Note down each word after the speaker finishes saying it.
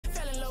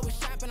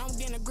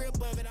in the grip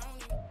of it.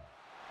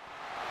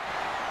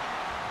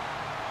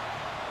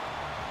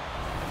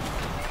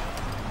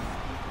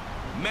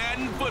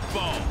 Madden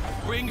Football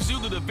brings you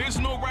the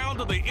divisional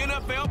round of the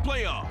NFL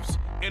playoffs,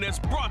 and it's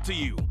brought to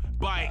you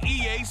by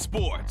EA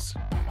Sports.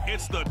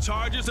 It's the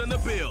Chargers and the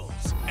Bills,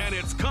 and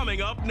it's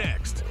coming up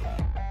next.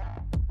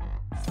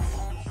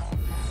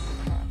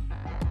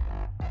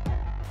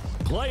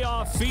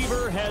 Playoff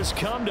fever has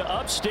come to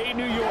upstate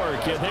New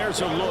York, and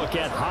there's a look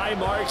at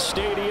Highmark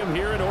Stadium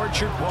here in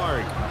Orchard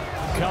Park.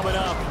 Coming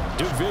up,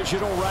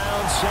 divisional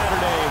round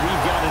Saturday,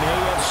 we've got an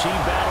AFC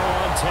battle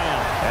on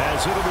tap,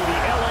 as it'll be the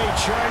LA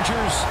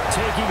Chargers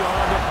taking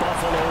on the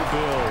Buffalo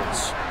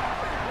Bills.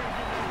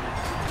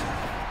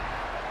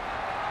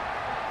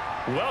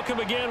 Welcome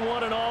again,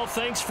 one and all.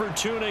 Thanks for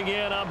tuning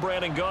in. I'm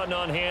Brandon Gautin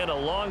on hand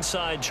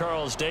alongside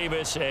Charles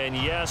Davis. And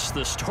yes,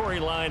 the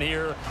storyline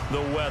here,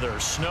 the weather.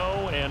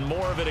 Snow and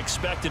more of it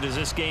expected as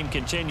this game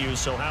continues.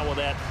 So how will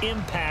that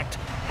impact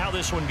how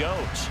this one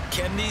goes?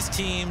 Can these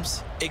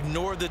teams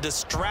ignore the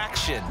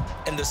distraction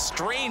and the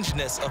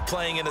strangeness of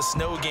playing in a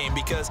snow game?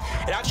 Because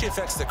it actually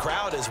affects the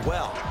crowd as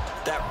well.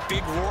 That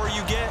big roar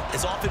you get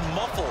is often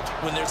muffled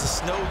when there's a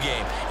snow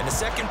game. And the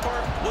second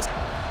part was...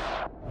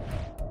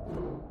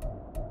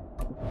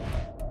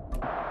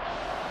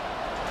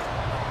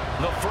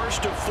 The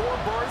first of 4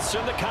 berths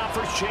in the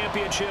conference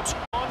championships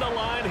on the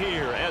line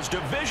here as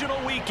divisional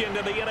weekend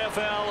in the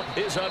NFL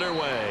is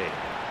underway.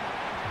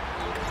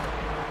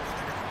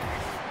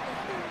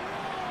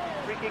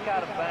 Free kick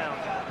out of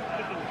bounds.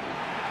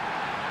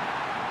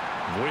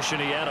 Wishing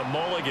he had a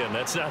mulligan.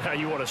 That's not how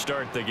you want to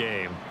start the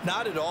game.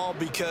 Not at all,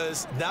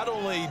 because not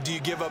only do you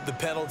give up the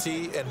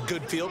penalty and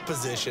good field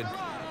position,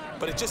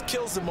 but it just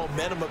kills the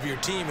momentum of your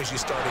team as you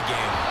start a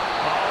game.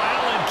 Oh,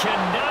 Allen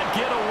cannot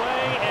get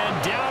away,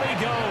 and down he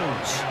goes.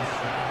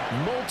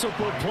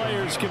 Multiple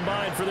players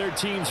combined for their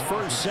team's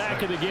first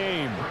sack of the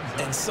game.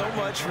 And so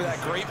much for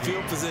that great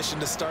field position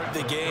to start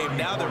the game.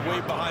 Now they're way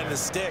behind the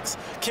sticks.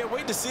 Can't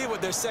wait to see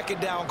what their second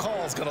down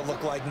call is going to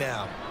look like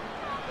now.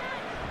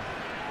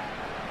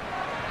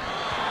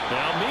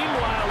 Now,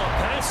 meanwhile, a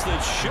pass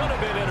that should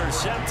have been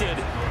intercepted,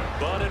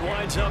 but it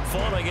winds up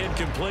falling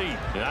incomplete.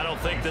 And I don't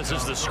think this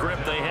is the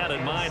script they had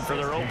in mind for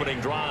their opening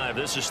drive.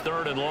 This is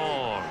 3rd and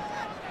long.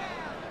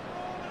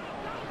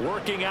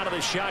 Working out of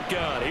the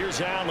shotgun. Here's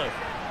Allen.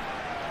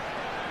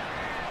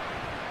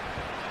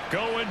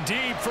 Going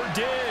deep for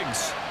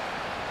Diggs.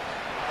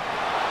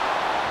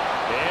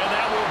 And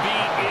that will be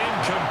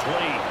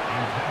incomplete.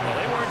 Well,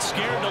 they weren't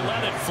scared to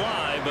let it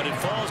fly, but it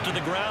falls to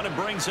the ground and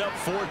brings up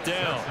 4th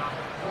down.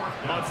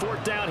 On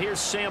 4th down, here's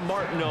Sam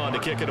Martin on to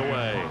kick it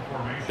away.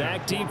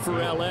 Back deep for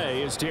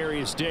LA is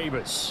Darius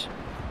Davis.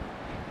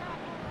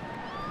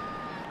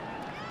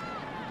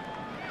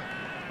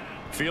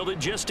 Fielded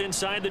just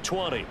inside the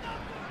 20.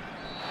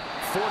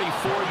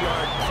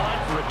 44-yard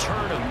punt,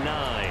 return of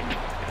 9.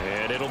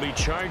 And it'll be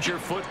Charger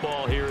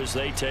football here as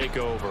they take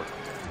over.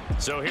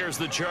 So here's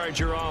the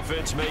Charger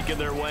offense making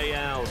their way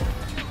out.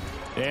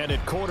 And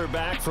at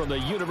quarterback from the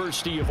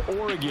University of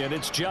Oregon,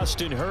 it's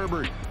Justin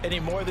Herbert. Eddie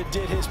Moore that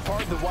did his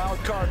part in the wild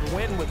card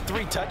win with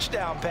 3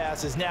 touchdown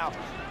passes. Now,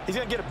 he's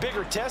going to get a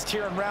bigger test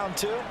here in round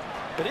 2,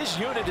 but his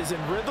unit is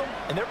in rhythm,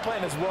 and they're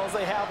playing as well as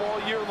they have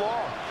all year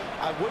long.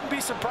 I wouldn't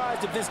be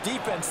surprised if this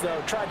defense,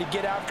 though, tried to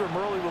get after him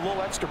early with a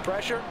little extra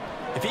pressure.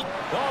 If he...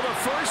 Oh, the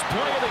first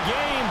play of the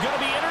game going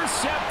to be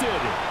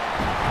intercepted.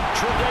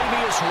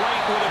 Tre'Davious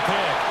White with a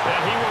pick,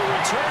 and he will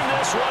return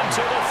this one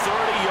to the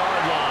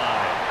 30-yard line.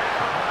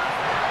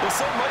 Well,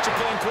 so much of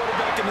playing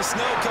quarterback in the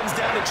snow comes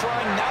down to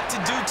trying not to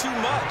do too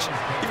much.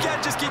 You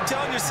can't just keep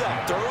telling yourself,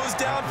 throws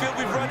downfield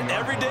we've run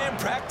every day in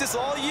practice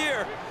all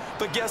year.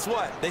 But guess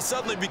what? They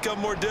suddenly become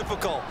more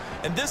difficult.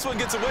 And this one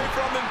gets away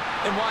from him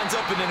and winds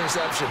up an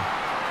interception.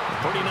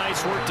 Pretty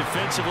nice work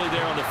defensively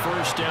there on the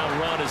first down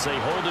run as they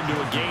hold him to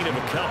a gain of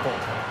a couple.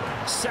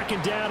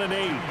 2nd down and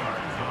 8.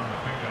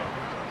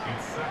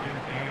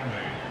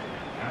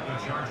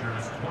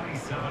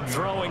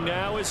 Throwing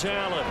now is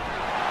Allen.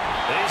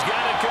 He's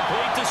got it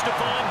complete to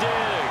Stephon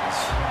Diggs.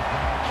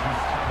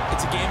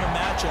 It's a game of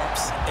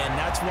matchups, and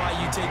that's why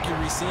you take your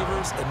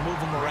receivers and move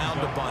them around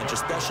a bunch,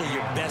 especially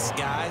your best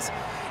guys.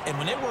 And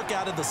when they work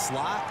out of the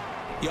slot,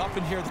 you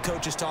often hear the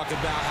coaches talk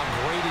about how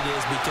great it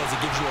is because it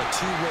gives you a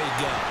 2-way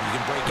go. You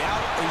can break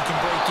out or you can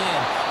break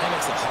in. That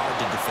makes it hard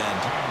to defend.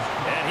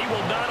 And he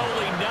will not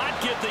only not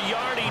get the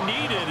yard he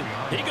needed,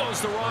 he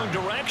goes the wrong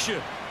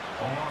direction.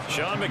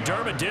 Sean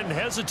McDermott didn't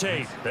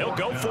hesitate. They'll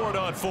go for it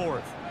on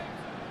 4th.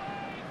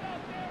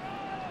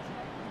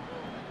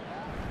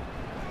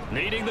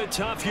 Needing the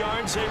tough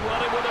yards, they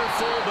run it with their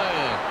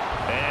fullback.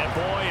 And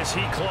boy, is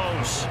he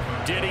close.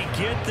 Did he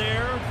get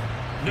there?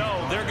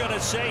 No, they're going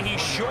to say he's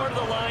short of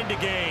the line to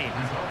gain.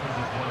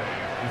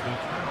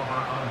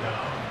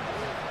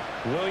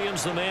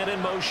 Williams, the man in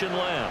motion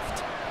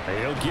left.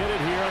 He'll get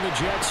it here on the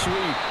jet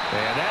sweep.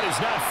 And that is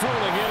not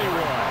fooling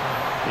anyone.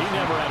 He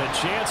never had a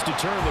chance to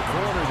turn the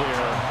corner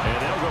there. And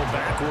they'll go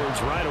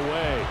backwards right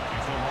away.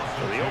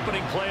 So the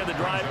opening play of the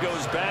drive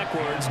goes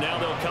backwards. Now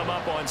they'll come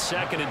up on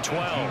 2nd and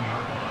 12.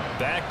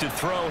 Back to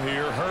throw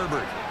here,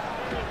 Herbert.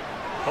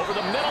 Over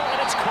the middle,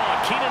 and it's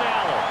caught. Keenan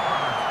Allen.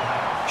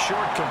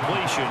 Short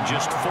completion,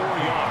 just 4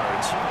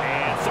 yards.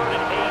 And 3rd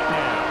and 8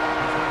 now.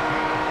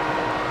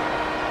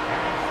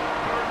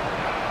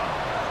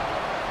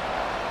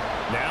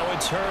 Now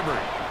it's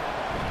Herbert.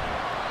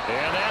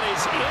 And that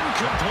is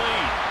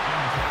incomplete.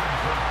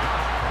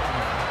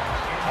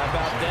 How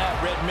about that?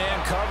 Red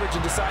man coverage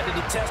and decided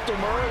to test him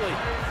early.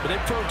 But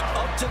they proved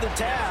up to the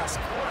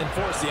task and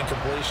forced the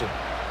incompletion.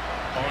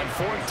 On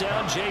 4th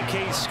down,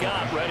 J.K.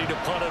 Scott ready to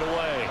punt it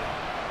away.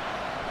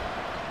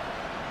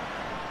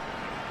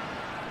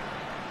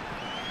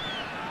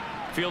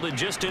 Fielded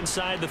just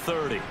inside the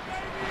 30.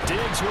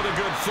 Diggs with a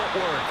good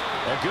footwork.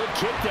 A good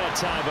kick that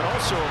time, but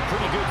also a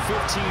pretty good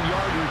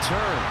 15-yard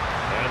return.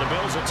 And the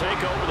Bills will take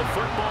over the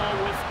football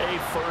with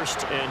a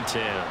 1st and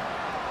 10.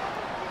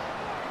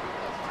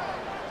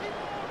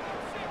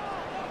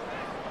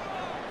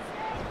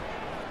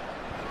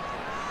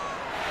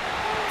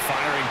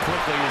 Firing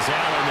quickly is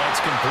Allen.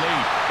 That's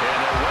complete. And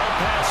they're well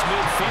past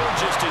midfield,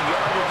 just a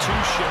yard or two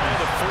shy of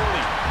the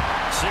 40.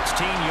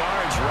 16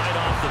 yards right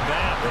off the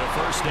bat, but a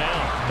 1st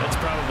down. That's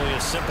probably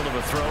as simple of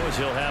a throw as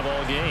he'll have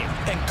all game.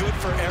 And good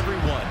for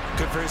everyone.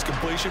 Good for his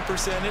completion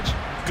percentage.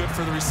 Good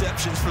for the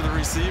receptions for the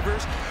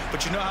receivers.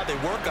 But you know how they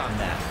work on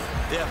that.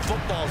 They have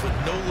footballs with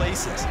no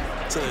laces.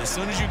 So as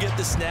soon as you get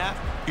the snap,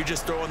 you're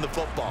just throwing the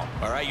football.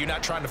 All right? You're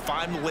not trying to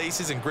find the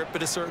laces and grip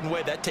it a certain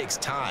way. That takes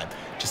time.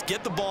 Just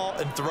get the ball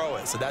and throw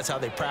it. So that's how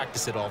they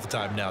practice it all the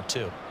time now,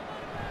 too.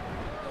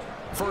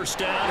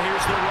 1st down,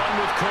 here's the run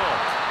with Cook.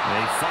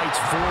 He fights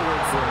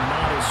forward for a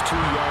modest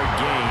 2-yard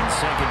gain,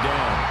 2nd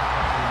down.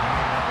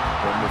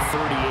 From the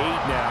 38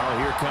 now,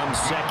 here comes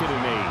 2nd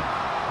and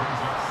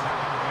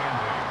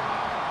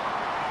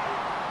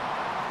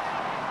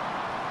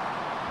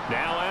 8.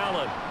 Now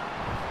Allen.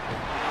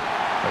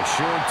 A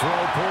short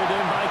throw pulled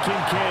in by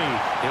Kincaid.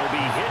 He'll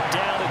be hit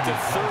down at the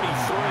 33,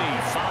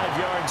 5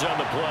 yards on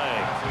the play.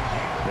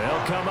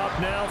 They'll come up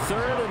now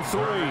 3rd and 3.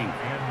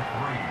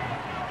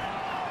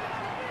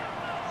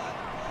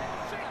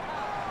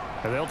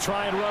 And they'll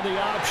try and run the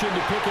option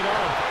to pick it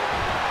up.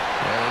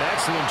 And an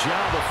excellent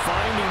job of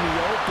finding the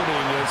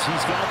opening as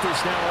he's got this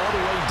now all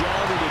the way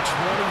down to the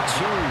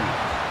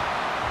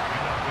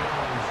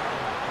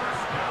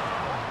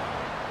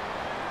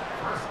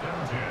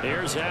 22.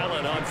 Here's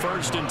Allen on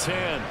 1st and 10.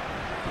 And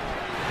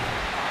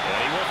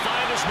he will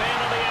find his man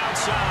on the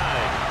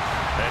outside.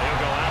 And he'll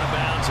go out of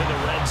bounds in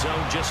the red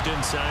zone just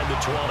inside the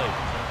 20.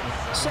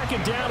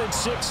 2nd down and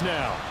 6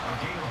 now.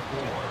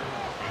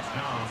 It's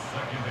now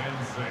 2nd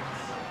and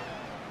 6.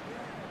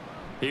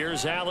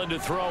 Here's Allen to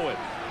throw it.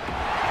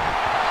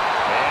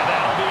 And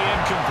that'll be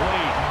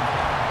incomplete.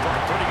 Took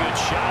a pretty good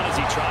shot as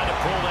he tried to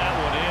pull that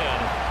one in.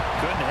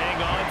 Couldn't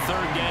hang on,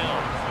 3rd down.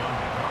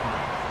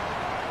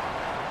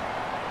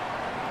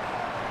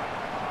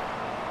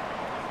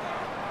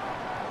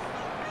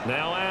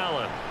 Now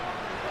Allen.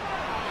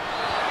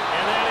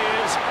 And that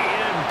is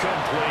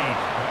incomplete.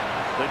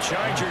 The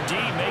Charger D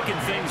making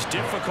things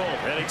difficult,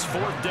 and it's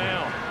 4th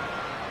down.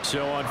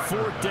 So on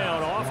 4th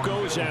down, off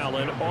goes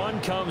Allen.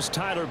 On comes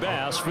Tyler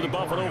Bass for the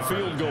Buffalo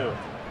field goal.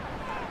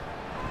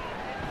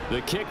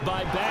 The kick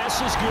by Bass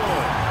is good.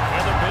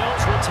 And the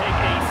Bills will take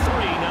a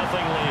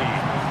 3-0 lead.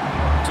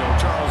 So,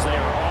 Charles, they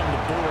are on the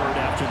board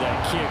after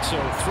that kick.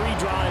 So 3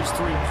 drives,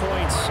 3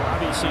 points.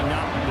 Obviously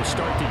not the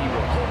start that you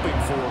were hoping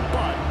for,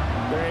 but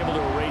they're able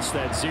to erase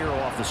that 0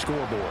 off the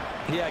scoreboard.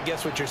 Yeah, I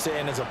guess what you're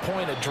saying is a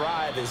point of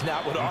drive is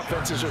not what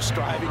offenses are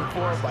striving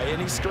for by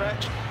any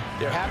stretch.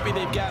 They're happy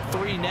they've got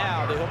 3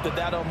 now. They hope that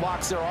that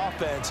unlocks their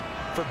offense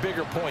for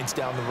bigger points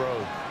down the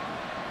road.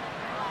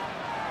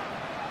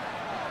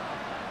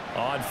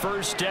 On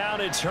 1st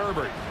down, it's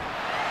Herbert.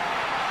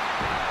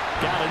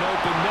 Got an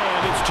open man.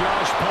 It's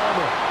Josh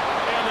Palmer.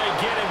 And they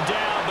get him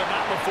down, but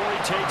not before he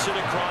takes it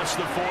across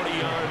the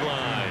 40-yard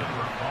line.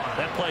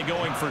 That play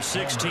going for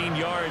 16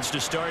 yards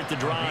to start the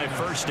drive.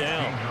 1st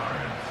down.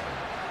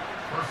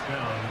 1st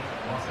down,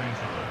 Los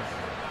Angeles.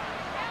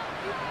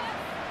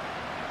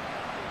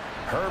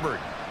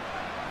 Herbert.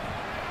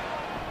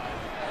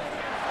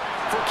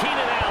 For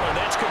Keenan Allen,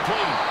 that's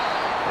complete.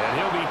 And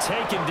he'll be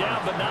taken down,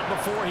 but not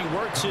before he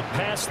works it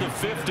past the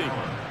 50.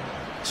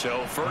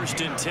 So 1st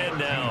and 10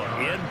 now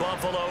in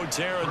Buffalo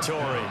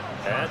territory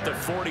at the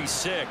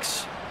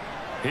 46.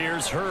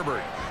 Here's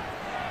Herbert.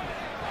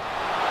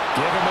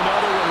 Give him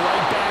another one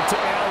right back to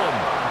Allen.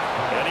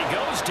 And he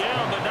goes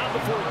down, but not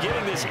before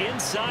getting this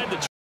inside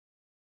the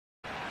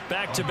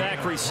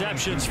back-to-back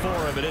receptions for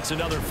him, and it's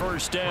another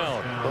 1st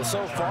down. Well,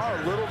 so far,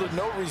 little to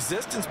no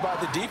resistance by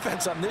the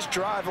defense on this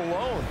drive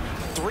alone.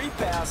 3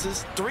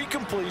 passes, 3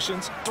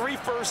 completions, 3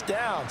 1st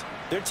downs.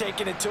 They're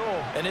taking it to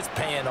him, and it's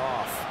paying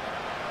off.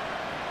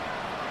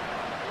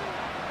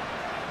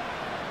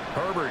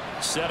 Herbert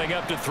setting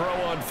up to throw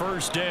on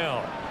 1st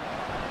down.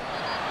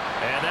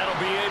 And that'll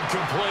be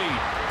incomplete.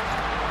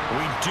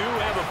 We do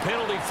have a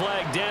penalty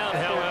flag down,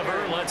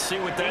 however. Let's see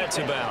what that's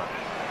about.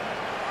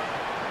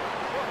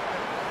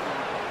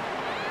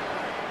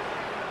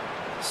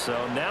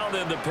 So now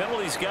then the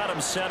penalty's got him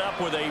set up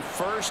with a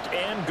 1st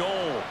and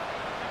goal.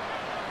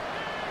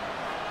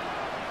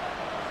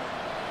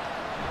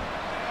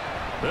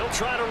 They'll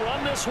try to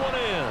run this one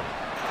in.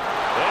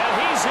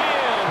 And he's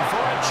in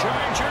for a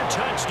Charger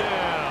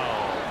touchdown.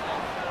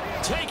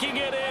 Taking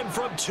it in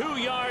from 2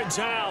 yards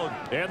out.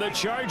 And the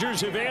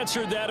Chargers have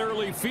answered that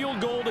early field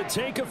goal to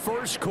take a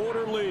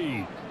first-quarter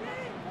lead.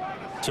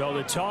 So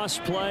the toss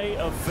play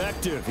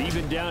effective,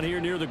 even down here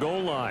near the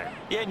goal line.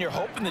 Yeah, and you're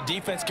hoping the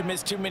defense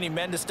commits too many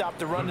men to stop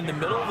the run in the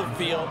middle of the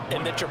field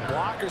and that your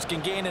blockers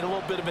can gain a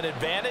little bit of an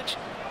advantage.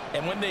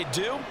 And when they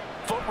do,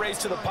 foot race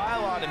to the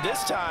pylon, and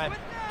this time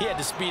he had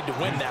the speed to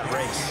win that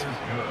race.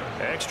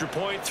 Extra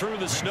point through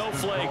the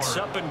snowflakes,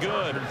 up and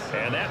good.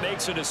 And that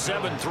makes it a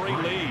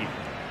 7-3 lead.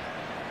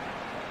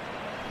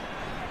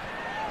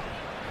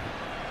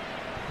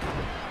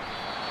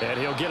 And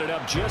he'll get it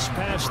up just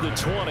past the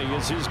 20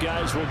 as his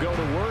guys will go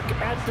to work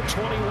at the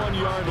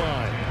 21-yard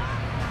line.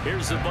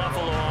 Here's the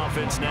Buffalo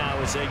offense now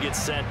as they get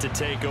set to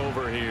take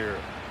over here.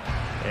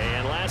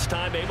 And last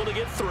time able to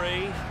get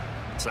 3.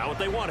 It's not what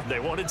they wanted. They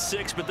wanted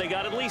 6, but they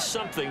got at least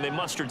something. They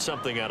mustered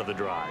something out of the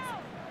drive.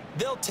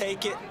 They'll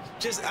take it.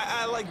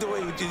 I like the way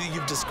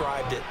you've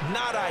described it.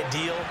 Not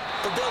ideal,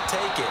 but they'll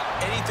take it.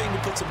 Anything to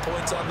put some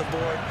points on the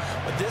board.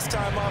 But this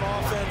time on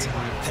offense,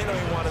 they don't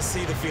even want to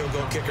see the field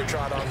goal kicker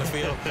trot on the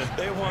field.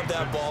 They want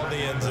that ball in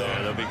the end zone.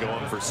 Yeah, they'll be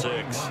going for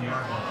 6.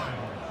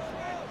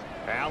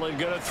 Allen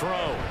going to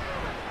throw.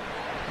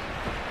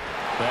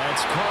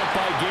 That's caught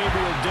by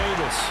Gabriel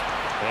Davis.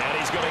 And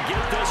he's going to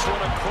get this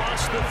one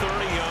across the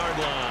 30-yard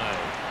line.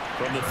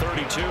 From the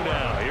 32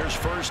 now, here's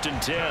 1st and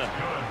 10.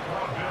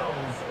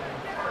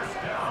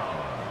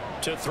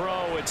 To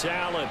throw, it's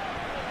Allen.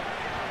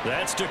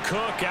 That's to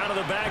Cook out of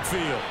the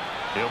backfield.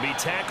 He'll be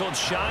tackled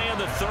shy of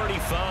the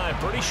 35.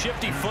 Pretty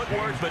shifty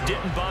footwork, but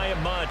didn't buy him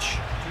much.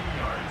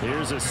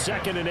 Here's a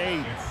 2nd and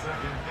 8.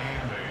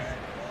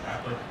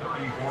 At the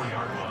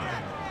 34-yard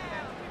line.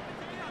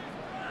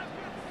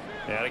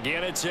 And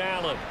again, it's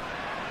Allen.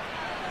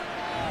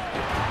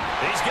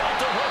 He's got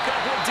to hook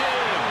up with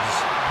Diggs.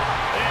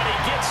 And he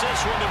gets this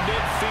one to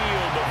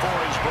midfield before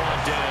he's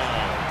brought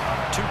down.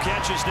 2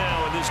 catches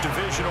now in this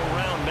divisional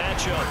round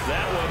matchup.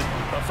 That one,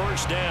 a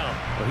 1st down.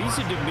 Well, he's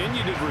a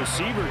diminutive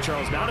receiver,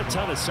 Charles. Not a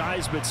ton of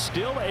size, but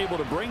still able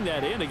to bring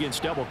that in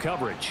against double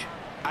coverage.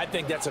 I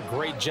think that's a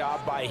great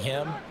job by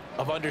him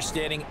of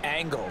understanding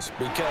angles,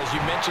 because you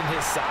mentioned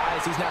his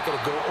size. He's not going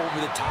to go over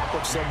the top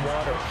of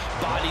someone or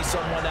body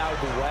someone out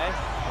of the way.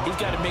 He's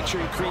got to make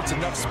sure he creates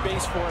enough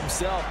space for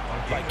himself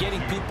by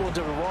getting people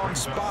into the wrong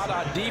spot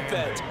on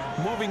defense,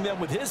 moving them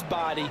with his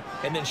body,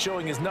 and then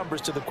showing his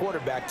numbers to the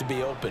quarterback to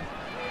be open.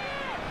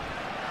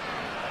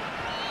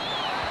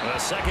 A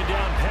 2nd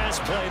down pass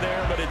play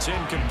there, but it's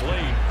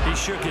incomplete. He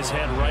shook his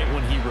head right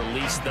when he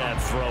released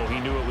that throw. He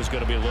knew it was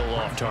going to be a little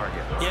off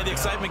target. Yeah, the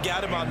excitement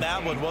got him on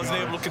that one. Wasn't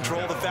able to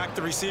control the fact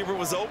the receiver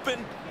was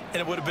open, and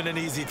it would have been an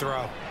easy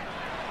throw.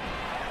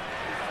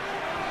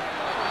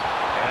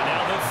 And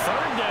now the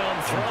 3rd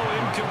down throw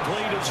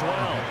incomplete as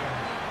well.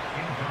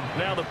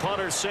 Now the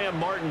punter, Sam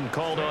Martin,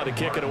 called on to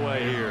kick it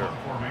away here.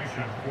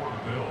 Formation for the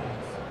Bills.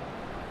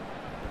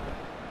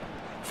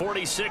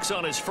 46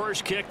 on his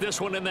first kick. This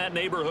one in that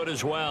neighborhood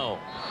as well.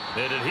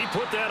 And did he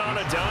put that on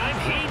a dime?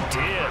 He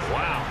did.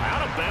 Wow.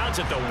 Out of bounds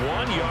at the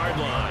 1-yard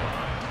line.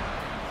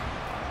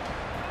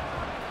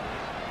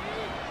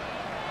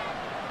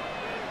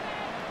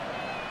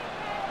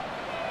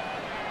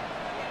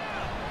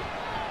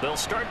 They'll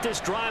start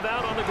this drive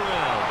out on the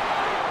ground.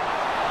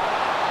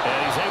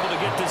 And he's able to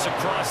get this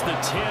across the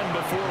 10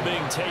 before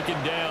being taken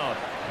down.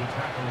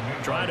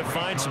 Trying to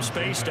find some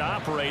space to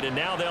operate, and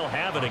now they'll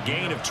have it. A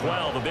gain of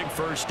 12, a big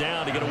 1st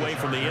down to get away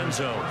from the end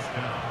zone.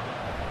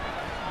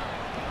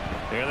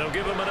 And they'll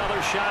give him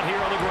another shot here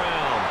on the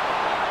ground.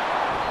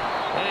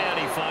 And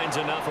he finds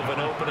enough of an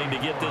opening to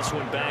get this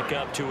one back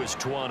up to his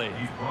 20.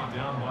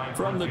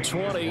 From the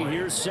 20,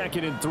 here's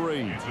 2nd and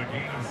 3. It's a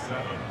gain of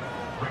 7.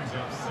 Brings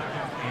up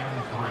 2nd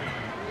and 3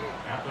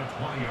 at the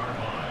 20-yard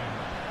line.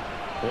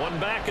 One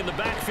back in the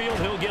backfield,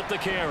 he'll get the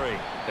carry.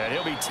 And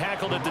he'll be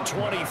tackled at the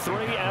 23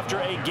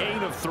 after a gain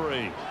of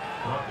 3.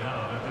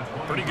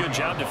 Pretty good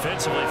job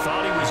defensively.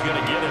 Thought he was going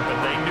to get it, but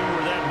they knew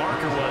where that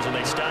marker was, and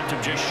they stopped him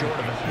just short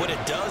of it. What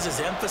it does is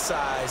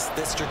emphasize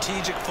that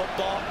strategic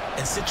football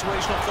and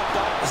situational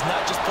football is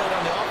not just played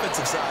on the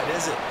offensive side,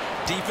 is it?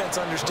 Defense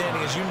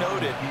understanding, as you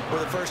noted, where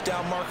the 1st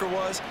down marker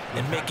was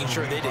and making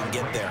sure they didn't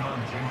get there. I'll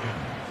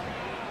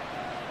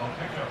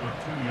pick up with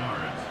 2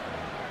 yards.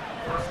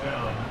 1st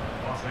down.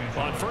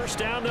 On 1st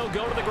down, they'll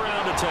go to the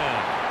ground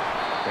attack.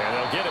 And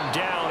they'll get him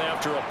down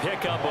after a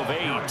pickup of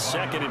 8,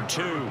 2nd and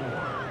 2.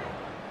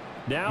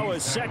 Now a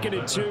 2nd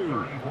and 2.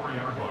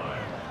 34-yard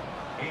line.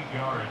 8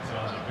 yards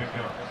on the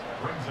pickup.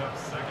 Brings up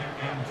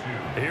 2nd and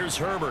 2. Here's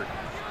Herbert.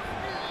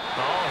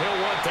 Oh, he'll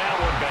want that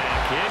one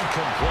back.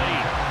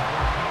 Incomplete.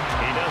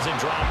 He doesn't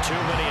drop too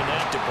many in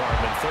that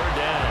department. 3rd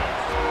down.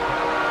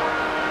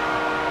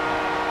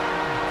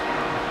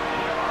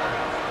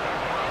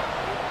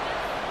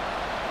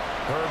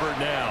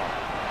 Herbert now.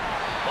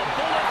 A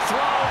bullet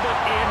throw, but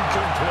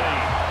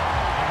incomplete.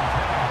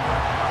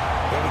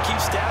 Well, we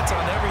keep stats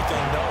on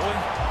everything, don't we?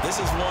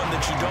 This is one one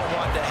that you don't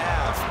want to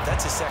have.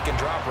 That's his second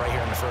drop right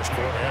here in the first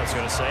quarter. Yeah, I was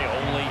going to say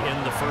only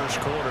in the first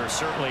quarter.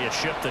 Certainly a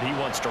ship that he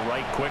wants to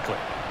right quickly.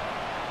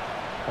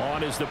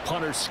 On is the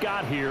punter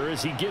Scott here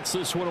as he gets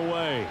this one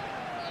away.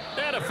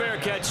 And a fair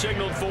catch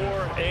signaled for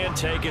and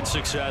taken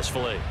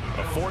successfully.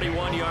 A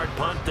 41-yard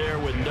punt there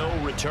with no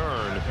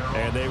return.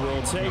 And they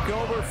will take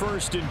over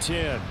 1st and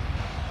 10.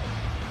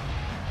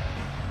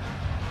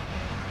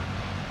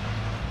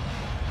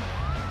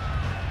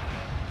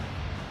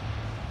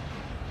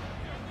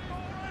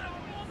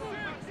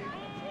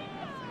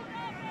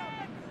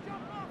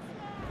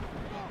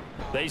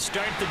 They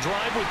start the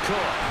drive with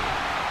Cook.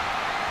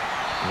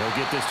 They'll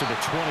get this to the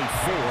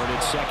 24, and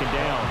it's 2nd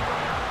down.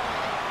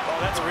 Oh,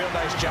 that's a real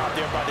nice job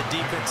there by the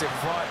defensive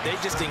front. They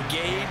just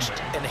engaged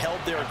and held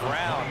their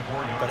ground.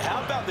 But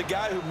how about the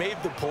guy who made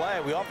the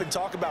play? We often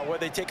talk about whether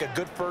they take a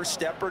good first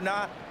step or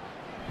not.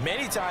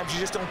 Many times you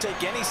just don't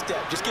take any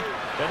step. Just get.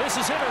 And this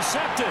is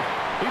intercepted.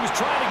 He was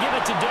trying to get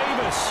it to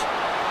Davis.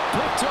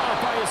 Picked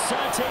off by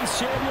Asante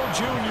Samuel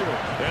Jr.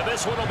 And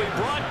this one will be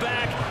brought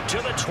back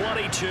to the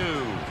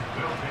 22.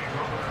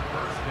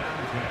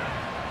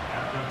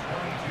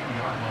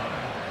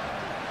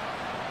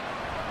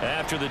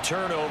 After the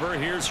turnover,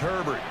 here's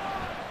Herbert.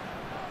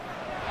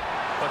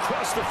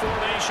 Across the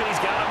formation, he's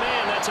got a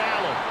man. That's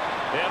Allen.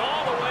 And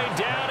all the way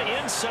down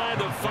inside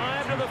the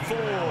 5 to the 4.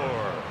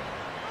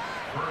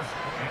 1st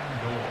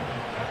and goal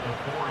at the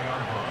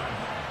 4-yard line.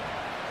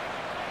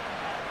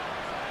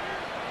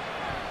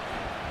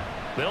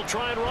 They'll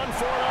try and run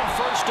for it on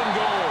 1st and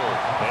goal.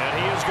 And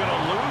he is going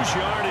to lose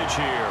yardage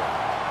here.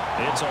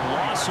 It's a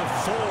loss of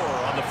 4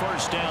 on the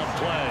 1st down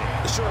play.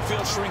 The short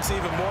field shrinks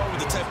even more with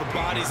the type of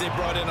bodies they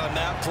brought in on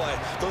that play.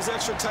 Those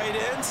extra tight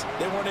ends,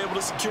 they weren't able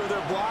to secure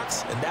their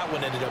blocks, and that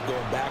one ended up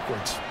going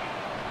backwards.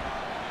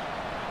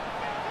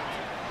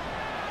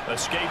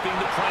 Escaping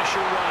the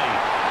pressure right.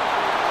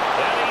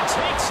 And he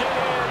takes it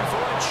in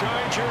for a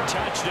Charger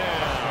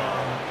touchdown.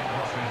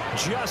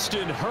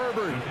 Justin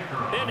Herbert,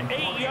 an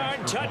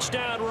 8-yard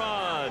touchdown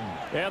run.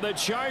 And the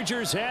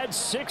Chargers add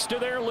 6 to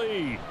their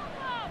lead.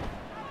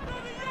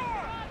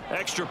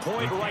 Extra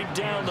point right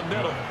down the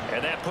middle.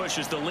 And that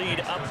pushes the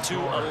lead up to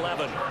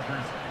 11.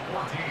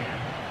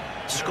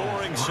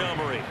 Scoring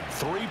summary,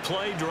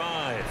 3-play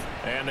drive.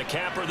 And the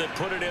capper that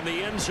put it in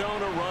the end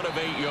zone, a run of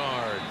 8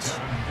 yards.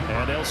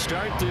 And they'll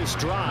start this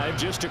drive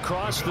just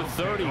across the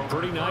 30.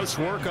 Pretty nice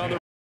work on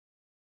the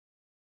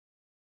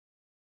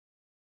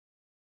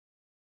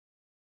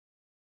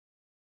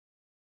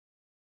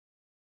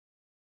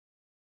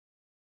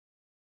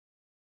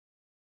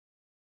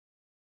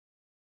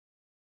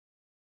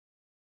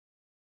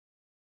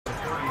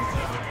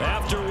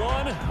after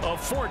one, a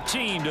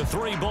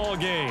 14-3 ball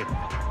game.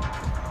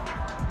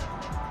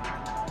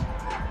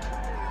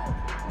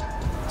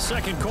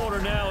 Second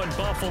quarter now in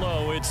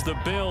Buffalo. It's the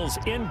Bills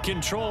in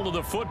control of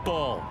the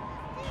football.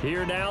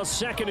 Here now,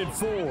 2nd and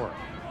 4.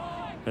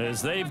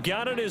 As they've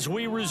got it as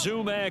we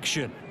resume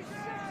action.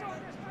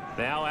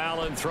 Now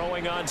Allen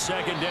throwing on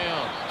 2nd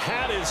down.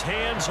 Had his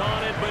hands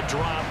on it, but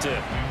dropped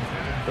it.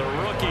 The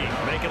rookie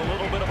making a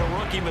little bit of a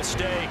rookie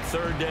mistake.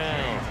 3rd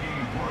down.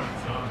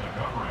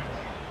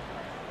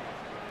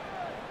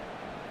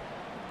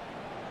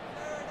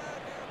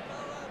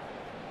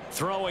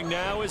 Throwing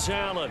now is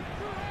Allen.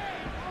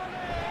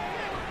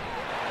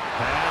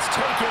 Pass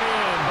taken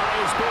in by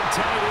his big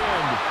tight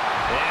end.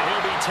 And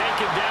he'll be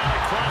taken down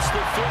across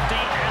the 50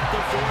 at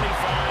the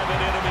 45 in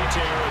enemy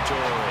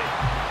territory.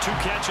 2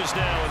 catches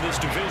now in this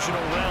divisional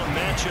round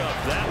matchup.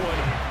 That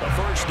one, a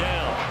 1st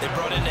down. They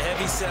brought in a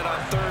heavy set on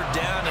 3rd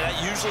down, and that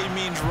usually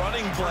means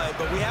running play.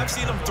 But we have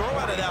seen them throw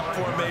out of that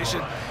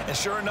formation. And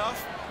sure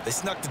enough, they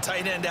snuck the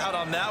tight end out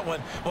on that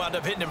one. Wound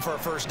up hitting him for a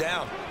 1st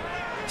down.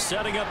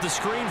 Setting up the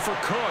screen for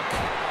Cook.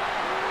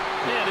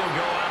 And he'll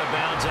go out of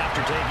bounds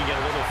after taking it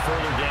a little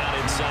further down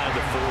inside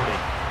the 40.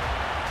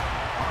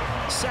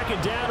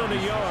 2nd down and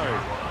a yard.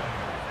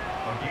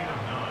 A gain of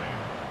 9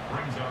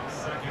 brings up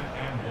 2nd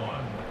and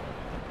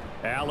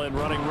 1. Allen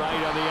running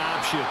right on the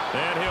option.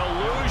 And he'll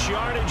lose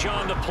yardage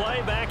on the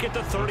play back at the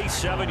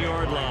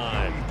 37-yard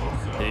line.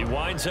 He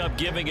winds up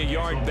giving a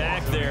yard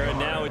back there, and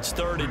now it's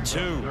 3rd and 2.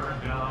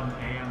 3rd down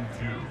and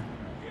 2.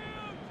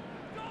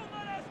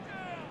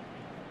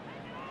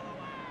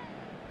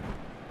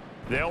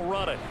 They'll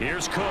run it.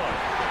 Here's Cook.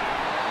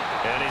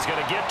 And he's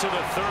going to get to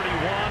the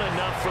 31,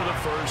 enough for the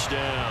 1st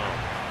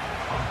down.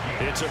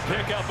 It's a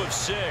pickup of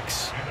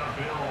 6.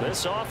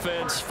 This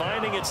offense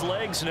finding its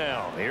legs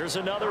now. Here's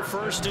another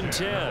 1st and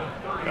 10.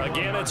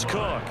 Again, it's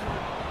Cook.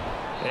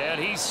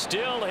 And he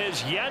still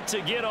has yet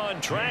to get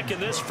on track in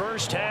this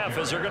first half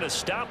as they're going to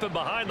stop him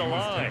behind the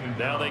line.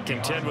 Now they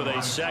contend with a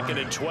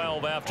 2nd and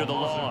 12 after the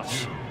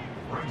loss.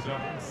 Brings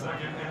up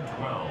 2nd and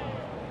 12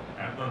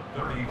 at the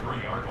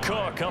 33-yard line.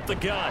 Cook up the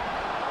gut.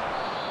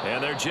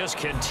 And there just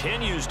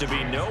continues to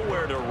be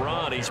nowhere to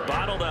run. He's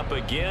bottled up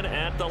again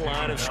at the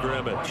line of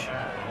scrimmage.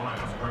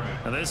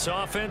 And this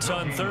offense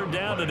on 3rd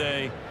down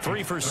today,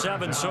 3 for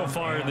 7 so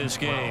far in this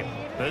game.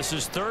 This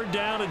is 3rd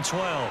down and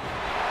 12.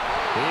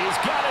 He's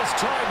got his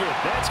target.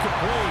 That's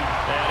complete.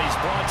 And he's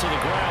brought to the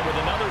ground with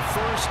another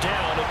first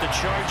down at the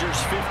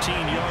Chargers'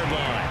 15-yard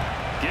line.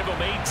 Give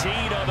them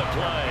 18 on the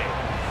play.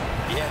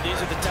 Yeah,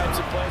 these are the types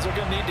of plays they're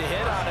going to need to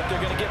hit on if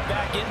they're going to get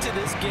back into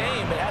this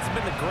game. It hasn't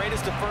been the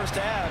greatest of first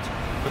halves,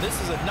 but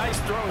this is a nice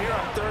throw here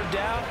on third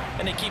down,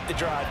 and they keep the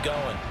drive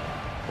going.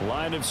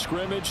 Line of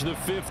scrimmage, the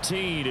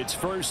 15. It's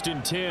 1st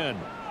and 10.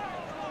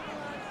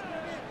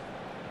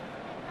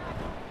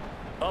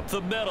 Up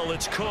the middle,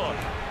 it's Cook.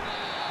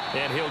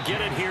 And he'll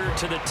get it here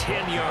to the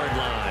 10-yard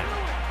line.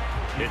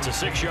 It's a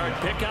 6-yard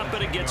pickup,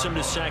 and it gets him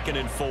to 2nd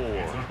and 4.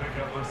 It's a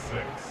pickup of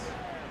 6.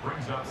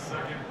 Brings up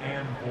 2nd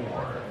and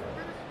 4.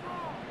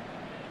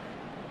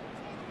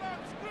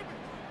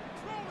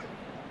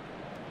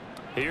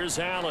 Here's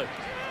Allen.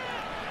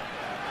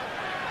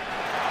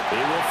 He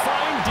will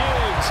find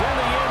Diggs in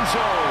the end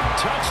zone.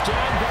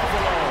 Touchdown,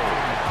 Buffalo.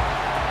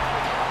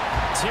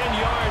 10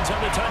 yards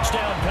on the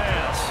touchdown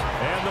pass.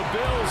 And the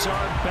Bills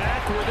are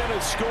back within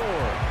a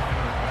score.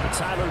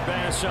 Tyler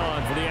Bass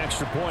on for the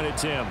extra point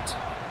attempt.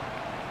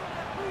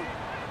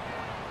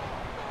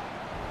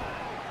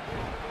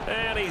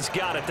 And he's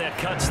got it. That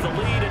cuts the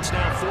lead. It's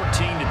now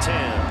 14-10.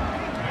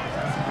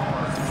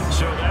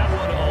 So that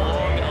one a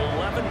long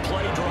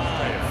 11-play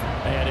drive.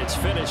 And it's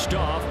finished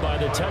off by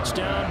the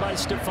touchdown by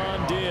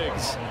Stephon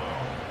Diggs.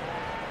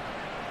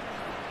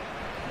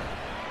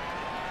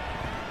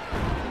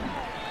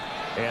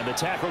 And the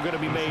tackle going to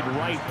be made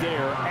right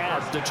there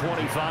at the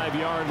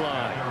 25-yard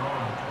line.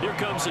 Here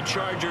comes the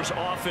Chargers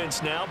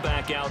offense now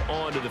back out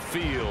onto the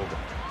field.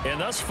 And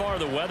thus far,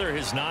 the weather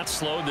has not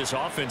slowed this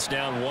offense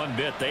down one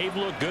bit. They've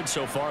looked good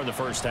so far in the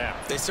first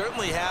half. They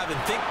certainly have. And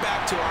think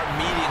back to our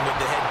meeting with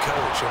the head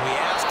coach. And we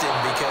asked him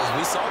because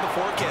we saw the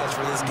forecast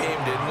for this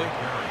game, didn't we?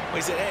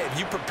 We said, hey, have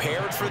you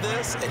prepared for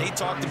this? And he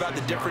talked about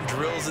the different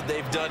drills that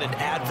they've done in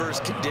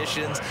adverse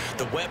conditions,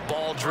 the wet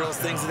ball drills,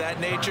 things of that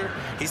nature.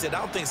 He said, I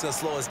don't think it's going to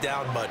slow us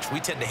down much. We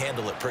tend to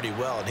handle it pretty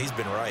well, and he's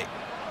been right.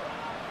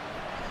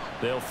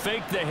 They'll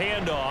fake the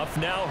handoff.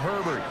 Now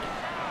Herbert.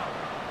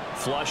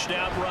 Flushed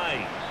out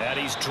right. And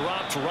he's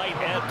dropped right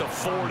at the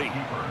 40.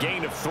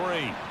 Gain of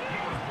 3.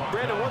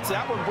 Brandon, once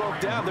that one broke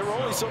down, there were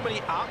only so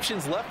many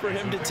options left for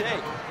him to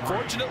take.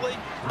 Fortunately,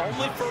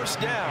 only first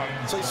down,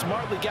 so he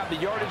smartly got the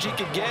yardage he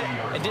could get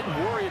and didn't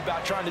worry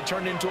about trying to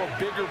turn it into a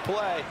bigger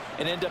play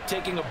and end up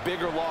taking a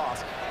bigger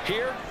loss.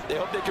 Here, they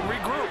hope they can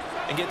regroup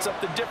and get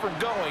something different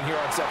going here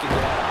on second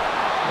down.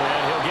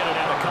 And he'll get it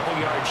out a couple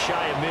yards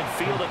shy of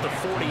midfield at the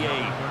 48.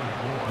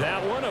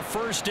 That one a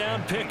first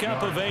down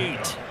pickup of 8.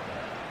 First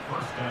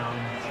down,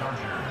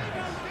 Chargers.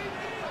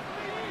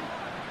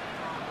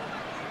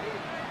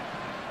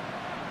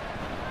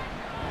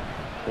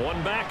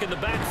 One back in the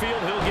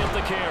backfield, he'll get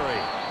the carry.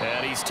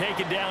 And he's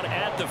taken down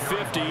at the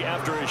 50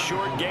 after a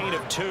short gain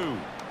of 2.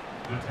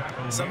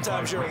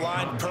 Sometimes you're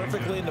aligned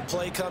perfectly and the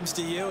play comes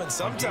to you, and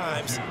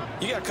sometimes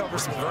you got to cover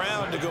some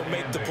ground to go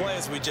make the play,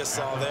 as we just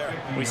saw there.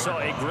 We saw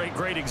a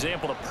great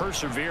example of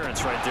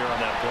perseverance right there on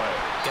that play.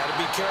 Got to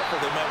be careful.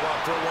 They might want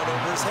to throw one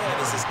over his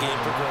head as this game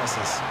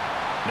progresses.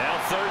 Now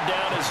third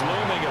down is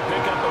looming. A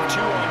pickup of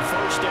 2 on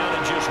first down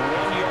and just 1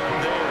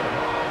 yard there.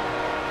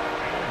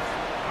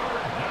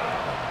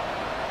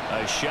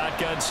 A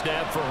shotgun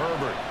snap for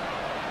Herbert.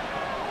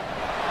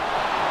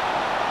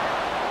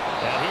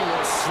 And he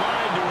will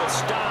slide to a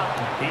stop.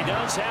 He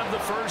does have the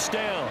first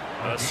down.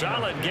 A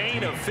solid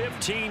gain of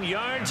 15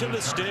 yards and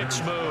the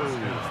sticks move.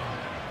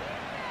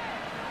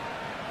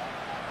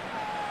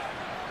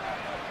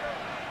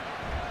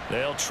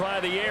 They'll try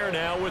the air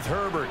now with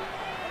Herbert.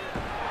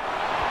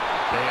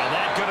 And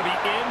that's going to be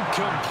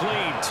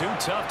incomplete. Too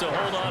tough to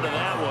hold on to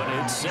that one.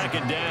 It's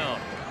second down.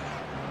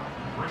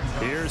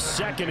 Here's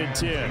 2nd and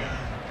 10.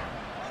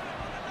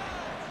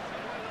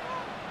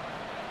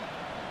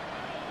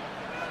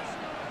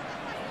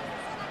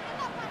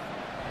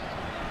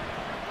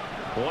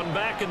 One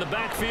back in the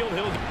backfield.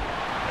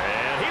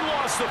 And he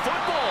lost the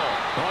football.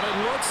 But it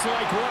looks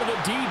like one of the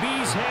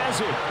DBs has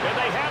it. And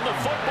they have the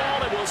football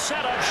that will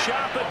set up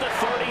shop at the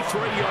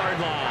 33-yard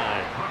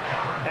line.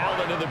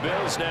 Allen and the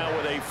Bills now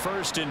with a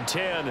 1st and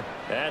 10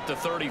 at the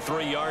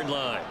 33-yard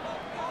line.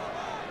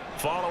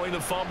 Following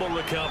the fumble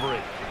recovery,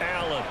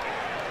 Allen.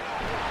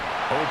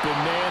 Open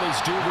man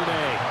is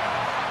Duvernay.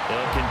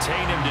 They'll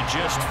contain him to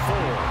just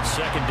 4.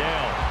 Second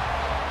down.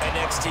 An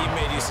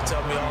ex-teammate used to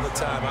tell me all the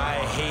time,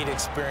 I hate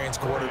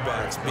experienced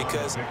quarterbacks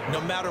because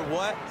no matter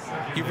what,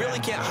 you really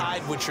can't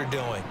hide what you're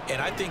doing. And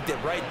I think that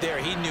right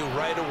there, he knew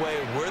right away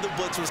where the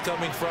blitz was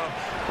coming from,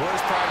 where his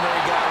primary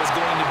guy was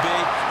going to be,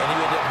 and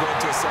he ended up going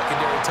to a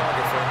secondary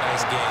target for a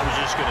nice game. I was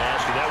just going to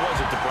ask you, that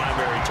wasn't the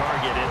primary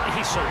target, and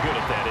he's so good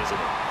at that, isn't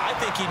he? I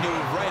think he knew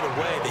right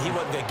away that he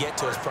wasn't going to get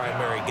to his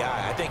primary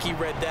guy. I think he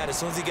read that as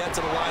soon as he got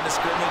to the line of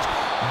scrimmage,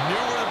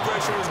 knew where the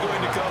pressure was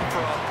going to come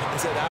from, and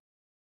said,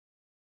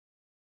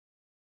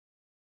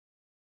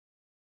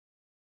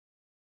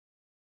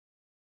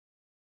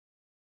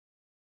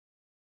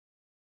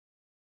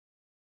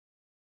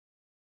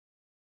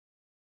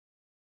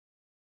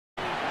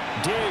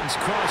 Diggs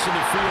crossing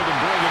the field and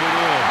bringing it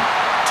in.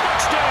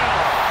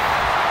 Touchdown!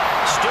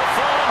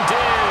 Stephon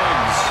Diggs.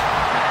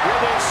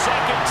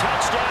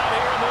 touchdown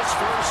here in this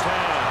first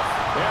half.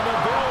 And the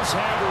Bills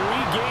have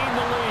regained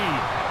the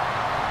lead.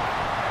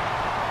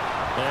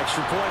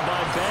 Extra point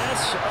by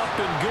Bass, up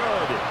and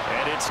good.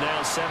 And it's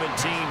now 17-14.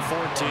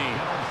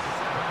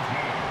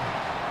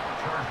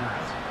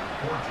 Chargers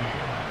 14.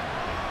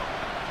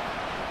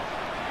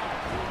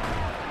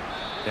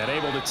 And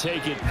able to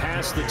take it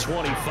past the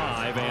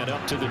 25 and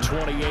up to the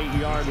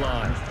 28-yard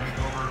line.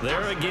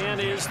 There again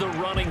is the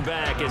running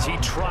back as he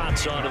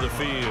trots onto the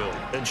field.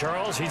 And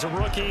Charles, he's a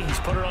rookie. He's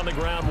put it on the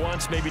ground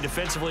once, maybe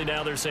defensively.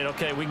 Now they're saying,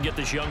 okay, we can get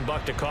this young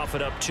buck to cough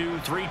it up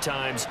 2-3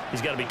 times.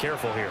 He's got to be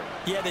careful here.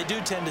 Yeah, they do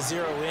tend to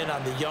zero in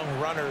on the young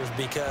runners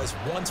because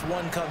once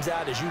one comes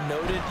out, as you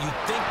noted, you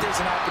think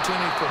there's an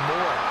opportunity for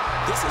more.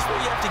 This is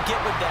where you have to get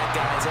with that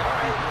guy and say, all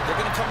right, they're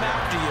going to come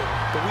after you,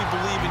 but we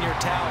believe in your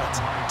talents.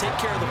 Take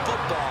care of the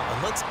football,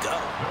 and let's go.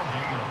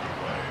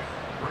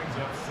 Brings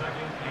up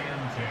 2nd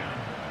and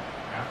 10.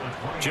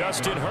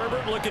 Justin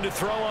Herbert looking to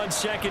throw on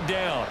 2nd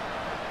down.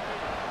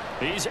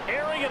 He's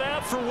airing it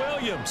out for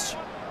Williams.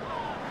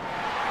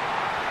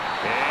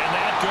 And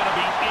that's going to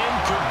be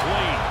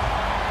incomplete.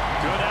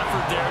 Good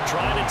effort there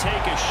trying to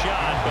take a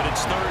shot, but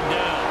it's 3rd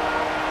down.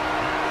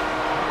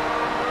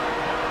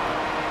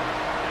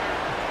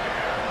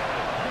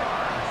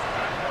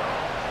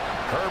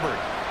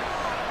 Herbert.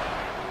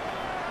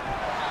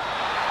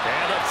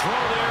 And the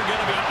throw there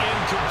going to be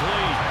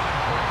incomplete.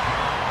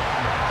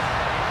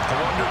 I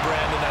wonder,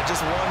 Brandon, I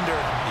just wonder,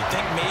 you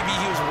think maybe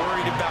he was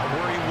worried about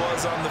where he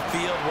was on the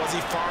field? Was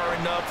he far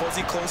enough? Was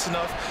he close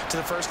enough to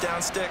the first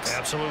down sticks?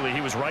 Absolutely.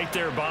 He was right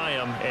there by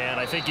him, and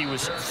I think he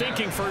was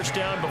thinking first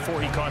down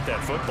before he caught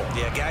that football.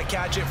 Yeah, got to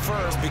catch it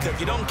first, because if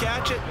you don't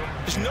catch it,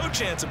 there's no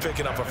chance of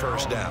picking up a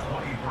first down.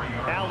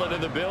 Allen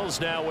and the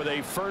Bills now with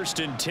a 1st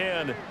and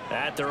 10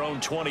 at their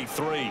own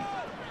 23.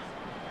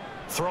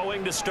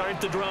 Throwing to start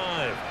the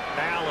drive.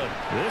 Allen.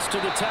 This to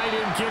the tight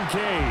end,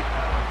 Kincaid.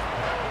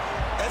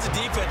 As a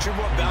defense, you're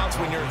more balanced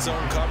when you're in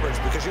zone coverage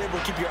because you're able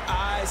to keep your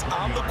eyes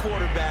on the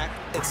quarterback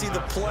and see the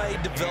play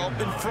develop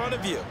in front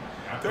of you.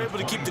 They're able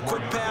to keep the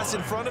quick pass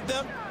in front of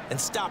them and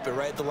stop it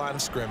right at the line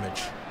of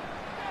scrimmage.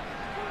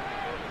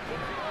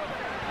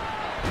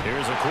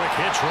 Here's a quick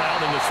hitch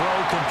route and the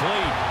throw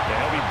complete.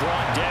 They'll be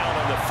brought down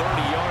on the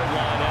 30-yard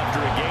line after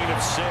a gain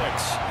of 6.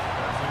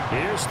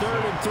 Here's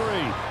 3rd and 3.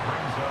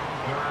 Brings up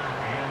 3rd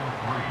and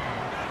 3.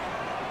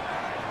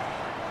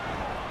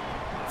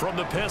 From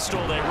the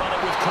pistol, they run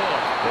it with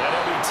Cook. And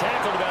he'll be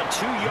tackled about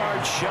 2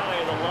 yards shy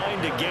of the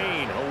line to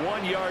gain. A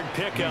 1-yard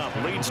pickup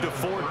leads to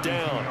 4th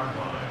down.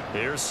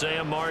 Here's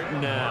Sam Martin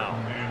now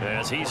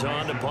as he's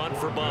on to punt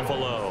for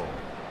Buffalo.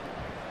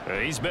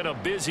 He's been a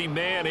busy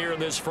man here in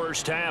this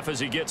first half as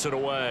he gets it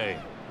away.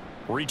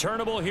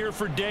 Returnable here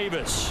for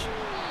Davis.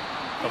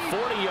 A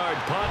 40-yard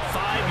punt,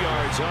 5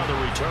 yards on the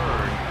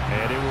return.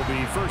 And it will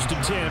be 1st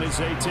and 10 as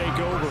they take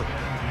over.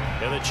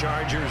 And the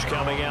Chargers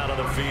coming out of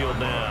the field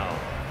now.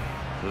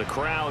 The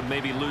crowd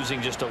maybe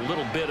losing just a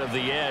little bit of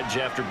the edge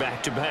after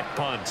back-to-back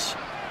punts.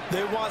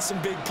 They want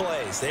some big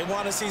plays. They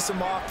want to see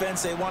some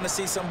offense. They want to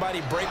see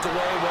somebody break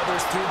away, whether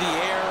it's through the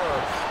air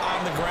or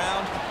on the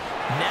ground.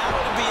 Now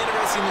it'll be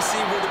interesting to see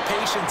where the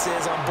patience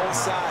is on both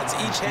sides.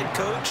 Each head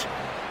coach,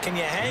 can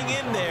you hang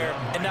in there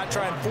and not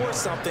try and force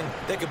something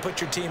that could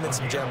put your team in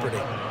some jeopardy?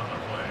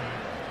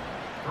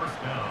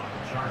 1st down,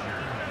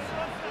 Chargers.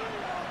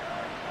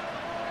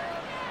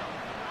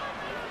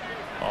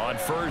 On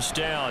 1st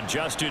down,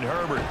 Justin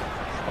Herbert.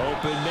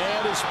 Open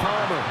man is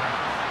Palmer.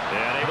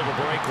 And able to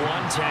break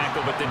one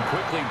tackle, but then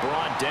quickly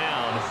brought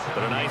down.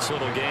 But a nice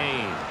little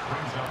gain.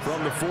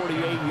 From the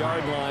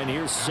 48-yard line,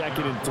 here's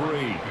 2nd and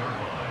 3.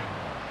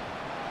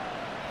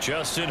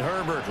 Justin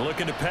Herbert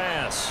looking to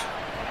pass.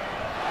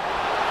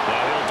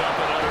 Now he'll dump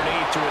it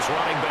underneath to his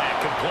running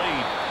back,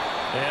 complete.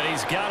 And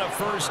he's got a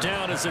 1st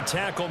down as a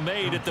tackle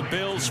made at the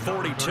Bills'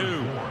 42. It's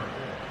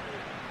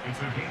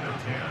a gain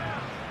of 10.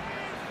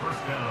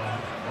 1st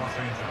down, Los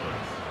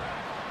Angeles.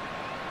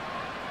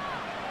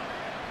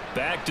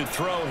 Back to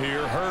throw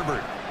here,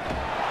 Herbert.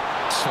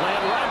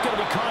 Slant route going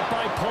to be caught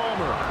by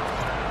Palmer.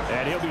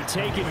 And he'll be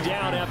taken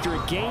down after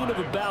a gain of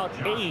about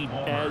 8,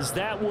 as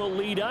that will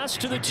lead us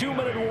to the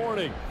 2-minute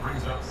warning.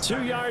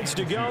 2 yards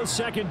to go,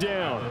 2nd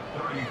down.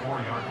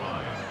 34-yard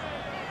line.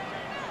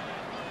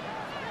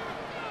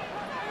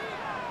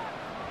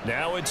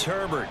 Now it's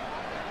Herbert.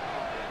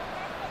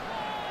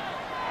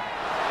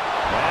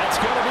 That's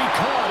going to be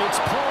caught. It's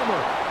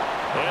Palmer.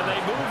 And they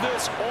move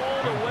this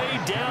all the way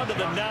down to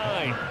the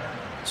 9.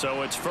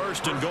 So it's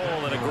 1st and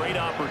goal and a great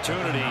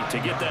opportunity to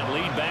get that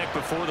lead back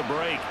before the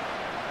break.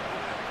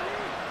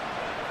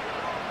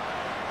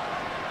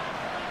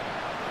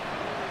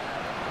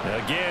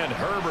 Again,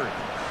 Herbert.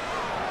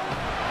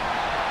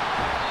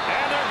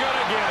 And they're going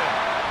to get him.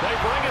 They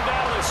bring him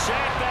down with a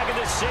sack back at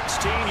the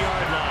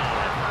 16-yard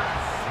line.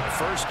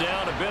 1st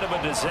down, a bit of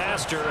a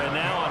disaster, and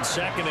now on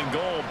 2nd and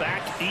goal,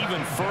 back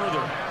even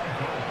further.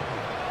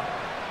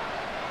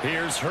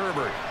 Here's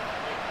Herbert.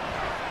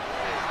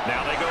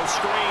 Now they go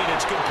screen.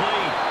 It's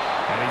complete.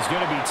 And he's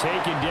going to be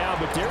taken down,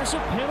 but there's a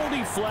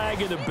penalty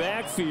flag in the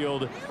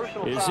backfield.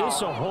 Is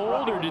this a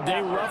hold, or did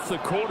they rough the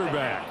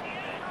quarterback?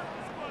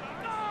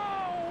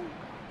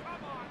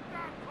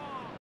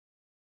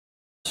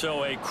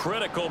 So a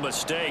critical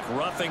mistake,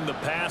 roughing the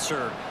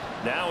passer.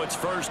 Now it's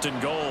 1st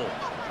and goal.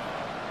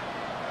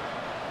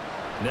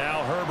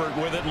 Now Herbert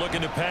with it,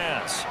 looking to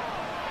pass.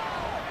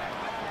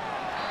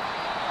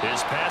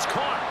 His pass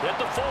caught at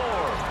the 4.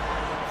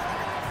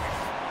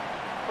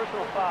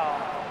 Personal foul,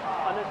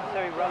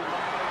 unnecessary roughness,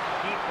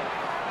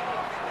 defense.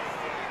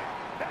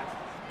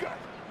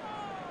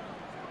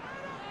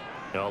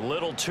 A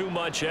little too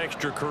much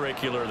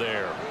extracurricular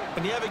there.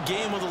 When you have a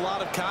game with a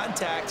lot of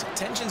contact,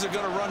 tensions are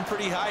going to run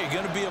pretty high. You're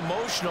going to be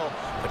emotional,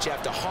 but you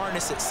have to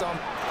harness it some.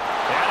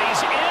 And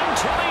he's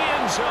into the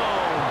end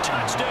zone.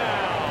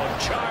 Touchdown,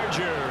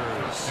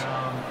 Chargers.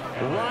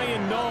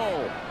 Ryan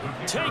Knoll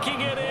taking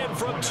it in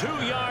from 2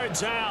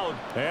 yards out.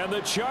 And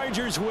the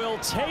Chargers will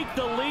take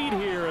the lead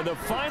here in the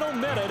final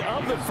minute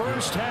of the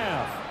first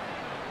half.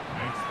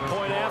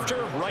 Point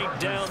after, right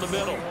down the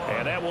middle.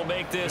 And that will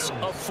make this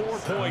a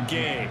 4-point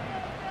game.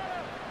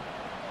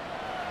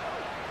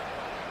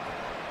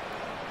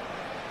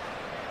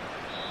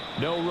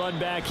 No run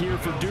back here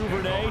for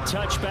Duvernay.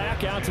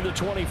 Touchback out to the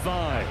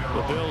 25.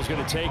 The Bills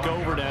going to take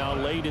over now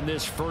late in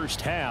this first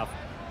half.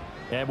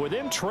 And with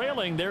them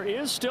trailing, there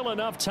is still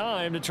enough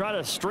time to try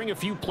to string a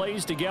few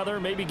plays together,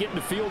 maybe get into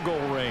field goal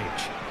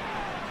range.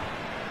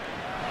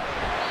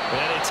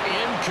 And it's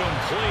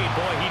incomplete.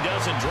 Boy, he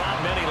doesn't drop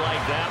many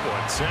like that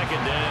one.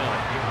 2nd down.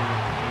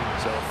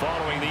 So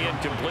following the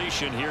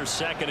incompletion, here's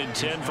 2nd and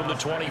 10 from the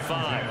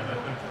 25.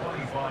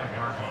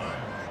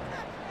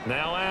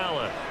 Now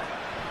Allen.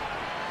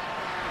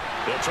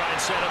 They'll try and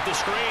set up the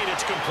screen.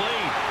 It's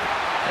complete.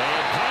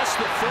 And past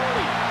the 40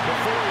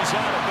 before he's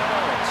out of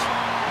bounds.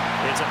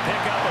 It's a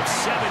pickup of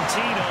 17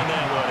 on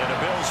that one, and a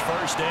Bills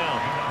 1st down.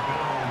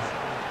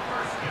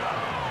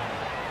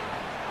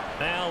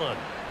 Allen.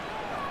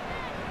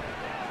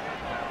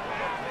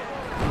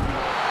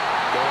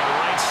 Going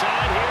right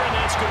side here, and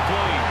that's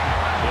complete.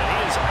 And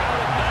he is out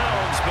of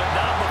bounds, but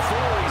not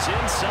before he's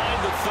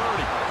inside the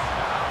 30.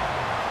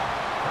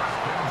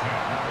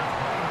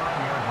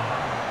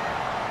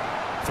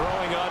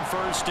 Throwing on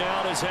 1st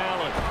down is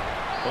Allen.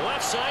 The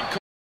left side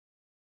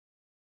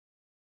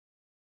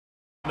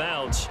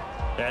mounts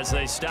as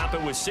they stop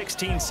it with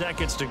 16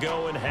 seconds to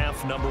go in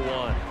half number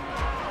 1.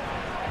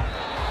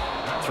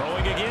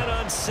 Throwing again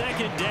on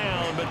 2nd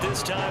down, but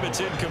this time it's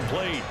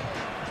incomplete.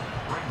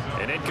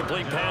 An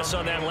incomplete pass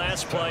on that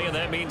last play, and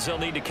that means they'll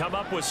need to come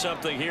up with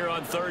something here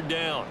on 3rd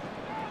down.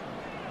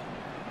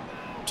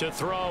 To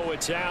throw,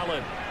 it's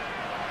Allen.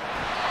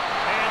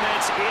 And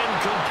that's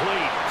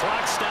incomplete.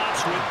 Clock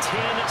stops with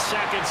 10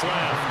 seconds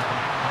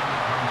left.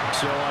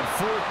 So on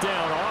 4th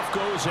down, off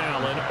goes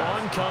Allen.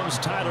 On comes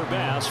Tyler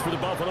Bass for the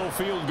Buffalo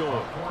field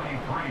goal.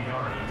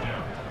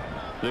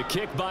 The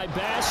kick by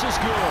Bass is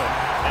good,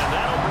 and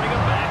that'll bring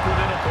him back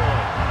within a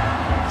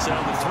point. So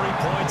the 3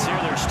 points here,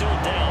 they're still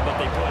down, but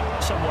they put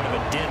somewhat of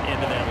a dent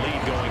into that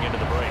lead going into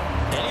the break.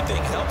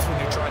 Anything helps when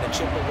you're trying to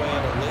chip away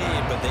at a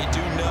lead, but they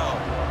do know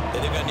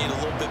that they're going to need a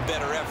little bit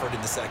better effort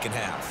in the 2nd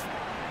half.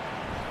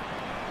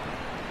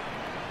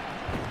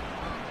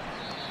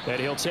 And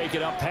he'll take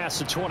it up past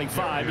the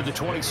 25 to the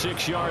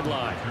 26-yard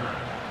line.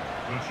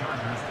 The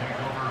Chargers take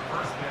over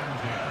 1st and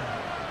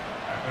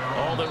 10.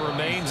 All that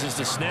remains is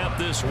to snap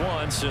this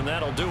once, and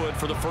that'll do it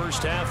for the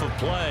first half of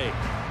play.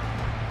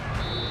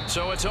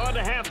 So it's on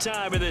to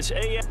halftime of this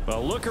AM.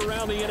 Well, look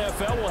around the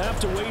NFL. We'll have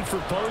to wait for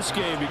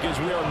postgame because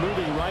we are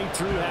moving right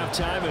through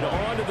halftime and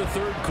on to the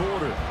 3rd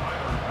quarter.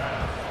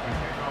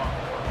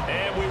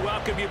 And we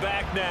welcome you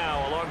back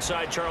now.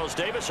 Alongside Charles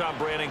Davis, I'm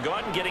Brandon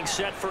Gaudin, getting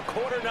set for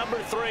quarter number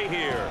 3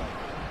 here.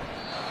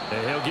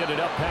 And he'll get it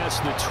up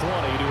past the 20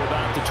 to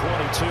about the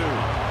 22.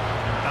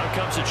 Out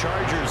comes the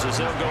Chargers as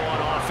they'll go on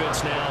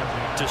offense now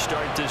to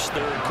start this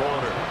 3rd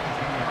quarter.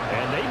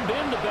 And they've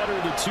been the better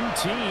of the 2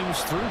 teams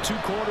through 2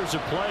 quarters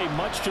of play,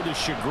 much to the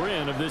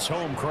chagrin of this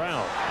home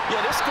crowd. Yeah,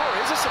 this score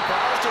is a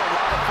surprise to a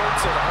lot of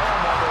folks at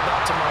home, although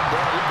not to my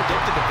boy. We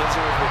predicted the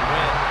visitors would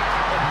win.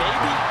 And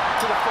maybe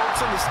to the folks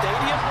in the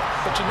stadium,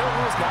 but you know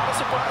who is not a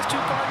surprise to,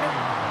 partner?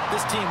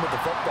 This team with the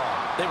football.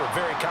 They were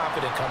very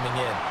confident coming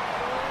in.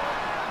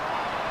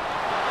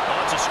 Oh,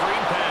 it's a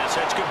screen pass.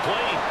 That's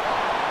complete.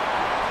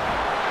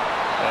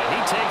 And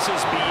he takes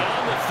us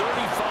beyond the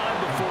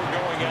 35 before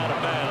going out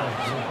of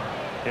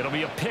bounds. It'll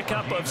be a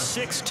pickup of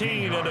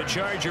 16 and a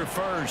Charger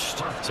first.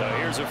 So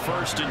here's a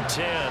 1st and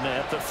 10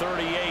 at the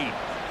 38.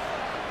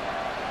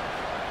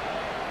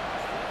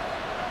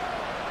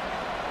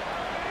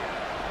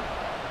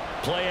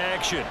 Play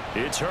action.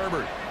 It's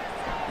Herbert.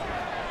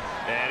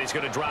 And he's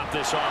going to drop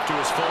this off to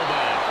his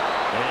fullback.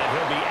 And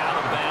he'll be out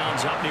of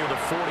bounds up near the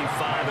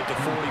 45 at the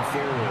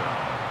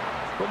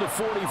 44. From the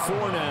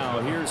 44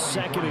 now, here's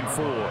 2nd and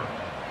 4.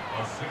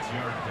 A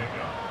 6-yard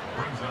pickup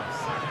brings up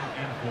 2nd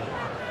and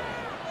 4.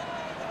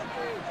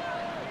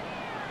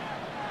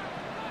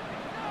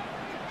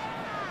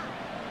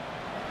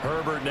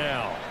 Herbert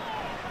now.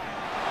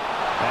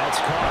 That's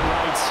caught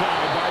right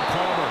side by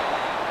Palmer.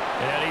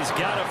 And he's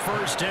got a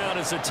first down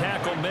as a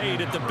tackle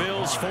made at the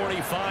Bills'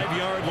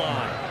 45-yard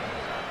line.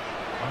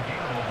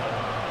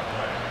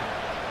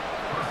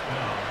 First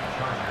down,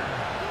 Chargers.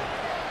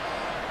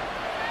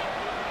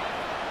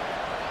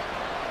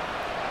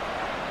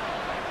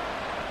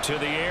 To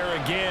the air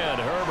again,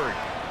 Herbert.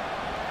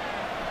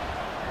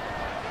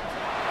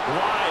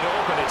 Wide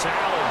open, it's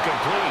Allen,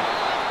 complete.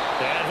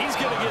 And he's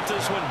going to get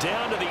this one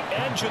down to the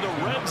edge of the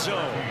red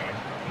zone.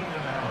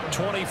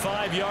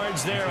 25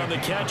 yards there on the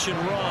catch and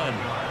run.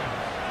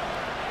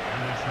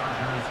 And the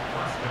Chargers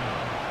first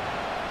down.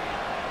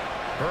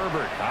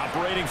 Herbert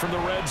operating from the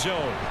red zone.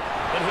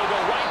 And he'll go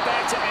right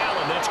back to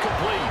Allen. That's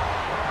complete.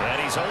 And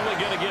he's only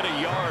going to get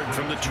a yard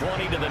from the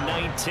 20 to the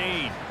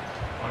 19.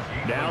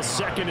 Now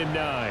 2nd and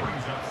 9.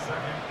 Brings up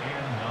 2nd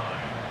and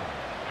 9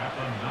 at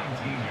the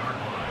 19-yard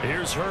line.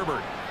 Here's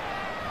Herbert.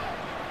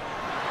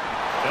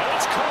 And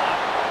it's caught.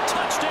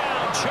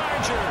 Touchdown,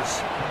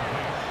 Chargers.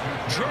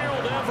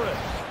 Gerald Everett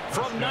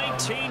from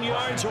 19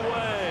 yards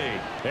away.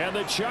 And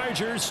the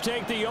Chargers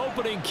take the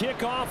opening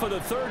kickoff of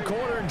the third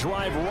quarter and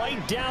drive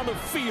right down the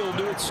field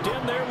to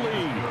extend their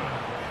lead.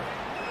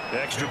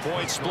 Extra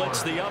point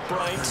splits the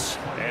uprights,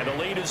 and the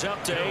lead is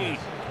up to 8.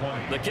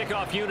 The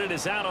kickoff unit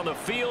is out on the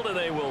field, and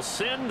they will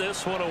send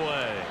this one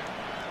away.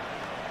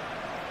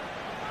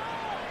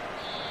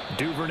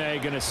 Duvernay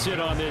going to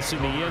sit on this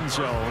in the end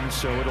zone,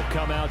 so it'll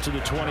come out to the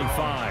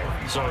 25.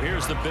 So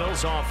here's the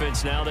Bills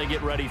offense now. They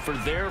get ready for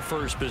their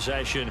first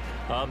possession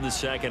of the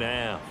second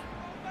half.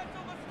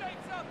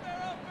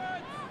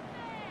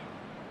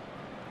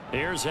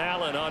 Here's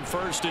Allen on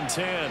 1st and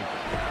 10.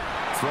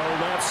 Throw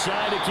left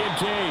side to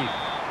Kincaid.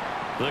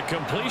 The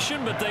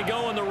completion, but they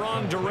go in the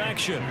wrong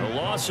direction. A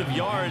loss of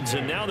yards,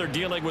 and now they're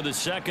dealing with a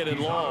 2nd and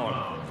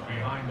long.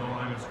 Behind the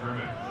line of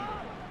scrimmage.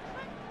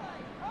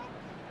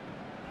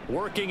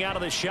 Working out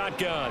of the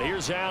shotgun.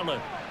 Here's Allen.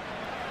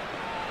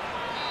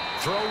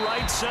 Throw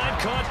right side,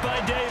 caught by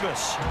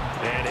Davis.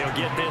 And he'll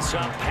get this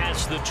up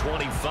past the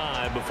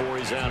 25 before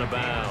he's out of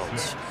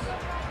bounds.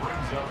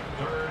 Brings up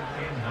 3rd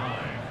and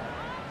 9.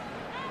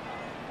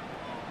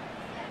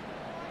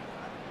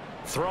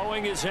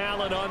 Throwing is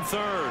Allen on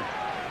 3rd.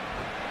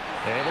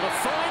 Able to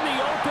find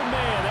the open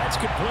man. That's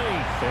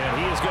complete. And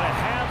he is going to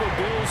have a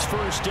Bills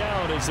first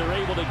down as they're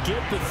able to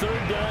get the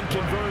 3rd down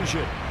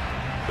conversion.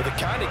 With the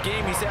kind of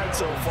game he's had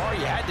so far,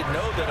 you had to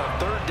know that on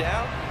 3rd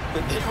down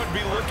that they would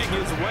be looking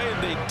his way,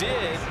 and they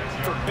did,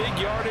 for big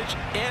yardage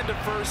and a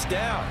first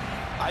down.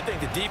 I think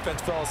the defense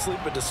fell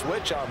asleep at the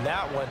switch on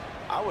that one.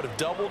 I would have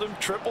doubled him,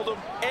 tripled him,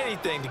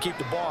 anything to keep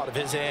the ball out of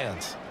his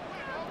hands.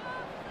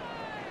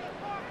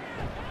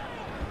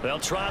 They'll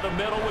try the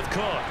middle with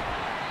Cook.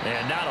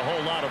 And not a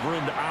whole lot of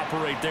room to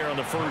operate there on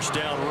the first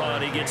down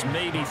run. He gets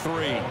maybe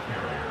 3.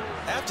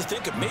 I have to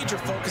think a major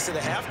focus at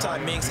the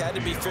halftime meetings had to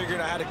be figuring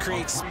out how to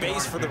create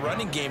space for the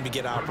running game to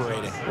get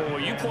operating. Well,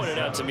 what you pointed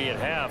out to me at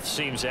half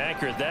seems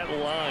accurate. That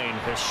line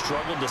has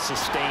struggled to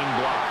sustain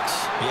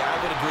blocks. Yeah, I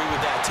would agree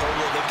with that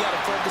totally. They've got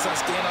to focus on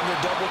staying on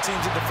their double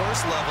teams at the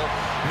first level,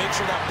 make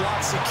sure that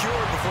block's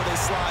secured before they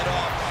slide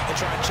off and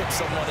try and chip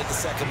someone at the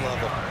second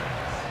level.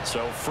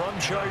 So from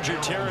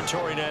Charger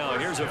territory now,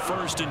 here's a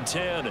 1st and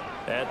 10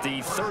 at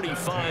the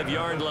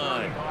 35-yard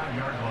line.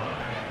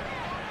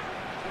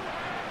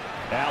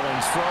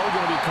 Allen's throw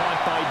going to be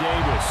caught by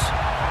Davis.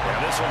 And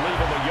this will leave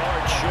him a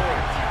yard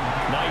short.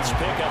 Nice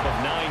pickup of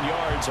 9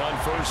 yards on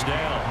first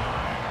down.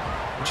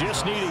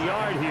 Just need a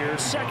yard here,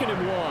 2nd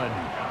and 1.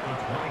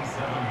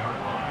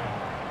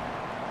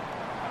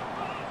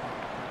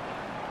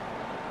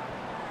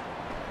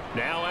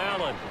 Now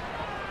Allen.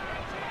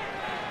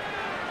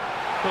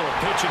 Little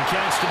pitch and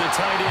catch to the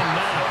tight end,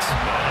 Knox.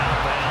 And out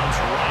of bounds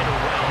right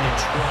around the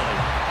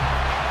 20.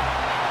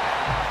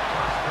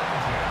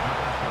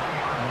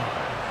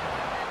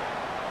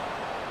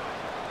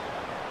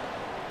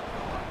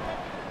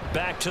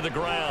 Back to the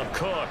ground,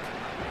 Cook.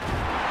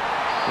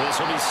 This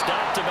will be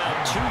stopped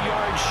about 2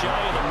 yards shy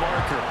of the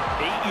marker.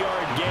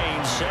 8-yard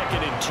gain,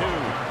 2nd and 2. 8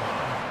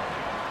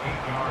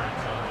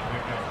 yards on the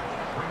pickup.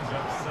 Brings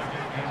up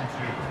 2nd and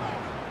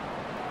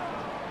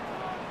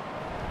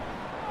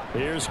 2.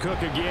 Here's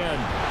Cook again.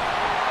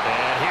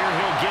 And here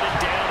he'll get it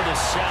down to the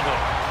 7.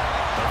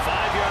 A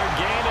 5-yard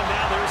gain, and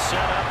now they're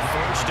set up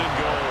 1st and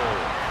goal.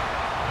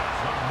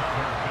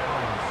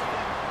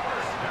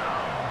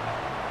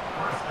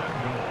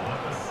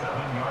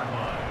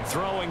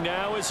 Throwing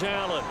now is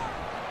Allen.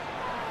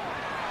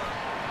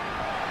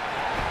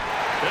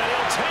 And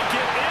he'll take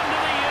it into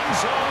the end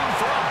zone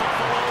for a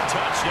Buffalo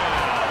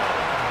touchdown.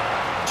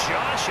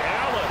 Josh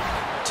Allen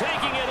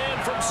taking it in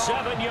from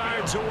 7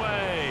 yards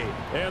away.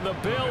 And the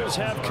Bills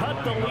have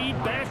cut the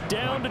lead back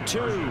down to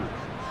 2.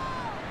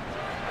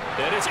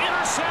 And it's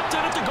intercepted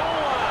at the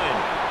goal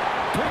line.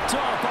 Picked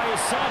off by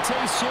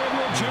Asante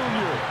Samuel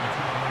Jr.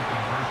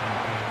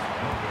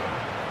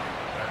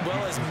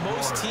 Well, as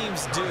most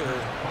teams do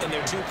in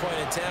their 2-point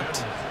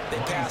attempt, they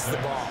pass the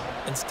ball.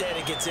 Instead,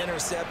 it gets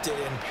intercepted,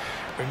 and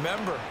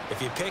Remember,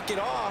 if you pick it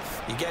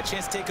off, you get a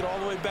chance to take it all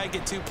the way back,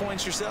 get 2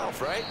 points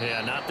yourself, right?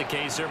 Yeah, not the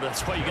case there, but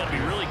that's why you got to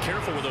be really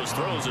careful with those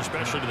throws,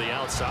 especially to the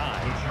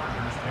outside.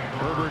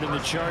 Herbert and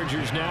the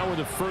Chargers now with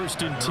a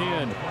 1st and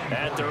 10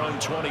 at their own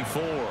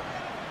 24.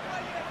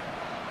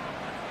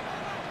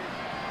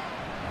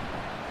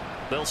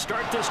 They'll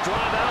start this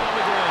drive out on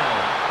the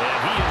ground. And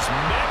he is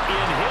met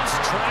in his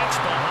tracks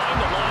behind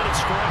the line of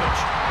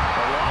scrimmage.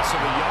 A loss of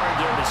a yard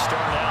there to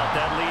start out.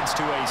 That leads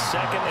to a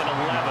 2nd and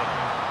 11.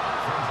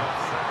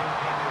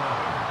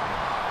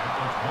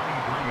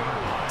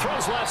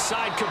 Throws left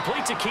side,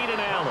 complete to Keenan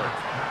Allen.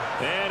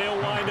 And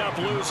he'll wind up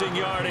losing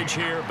yardage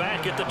here,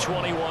 back at the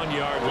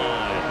 21-yard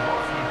line.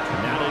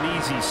 Not an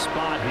easy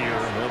spot here.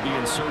 They'll be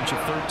in search of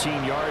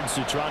 13 yards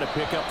to try to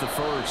pick up the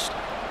first.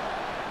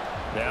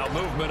 Now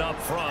movement up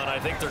front. I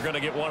think they're going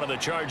to get one of the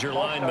Charger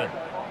linemen.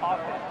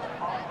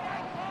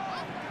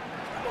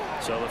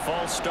 So the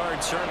false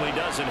start certainly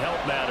doesn't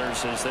help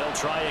matters as they'll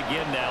try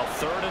again now.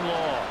 3rd and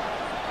long.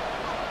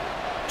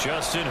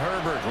 Justin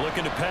Herbert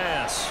looking to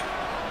pass.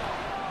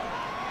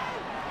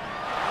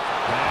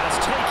 Pass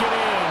taken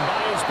in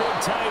by his big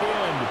tight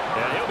end.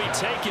 And he'll be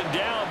taken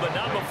down, but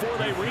not before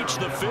they reach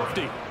the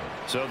 50.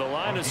 So the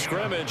line of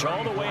scrimmage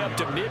all the way up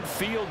to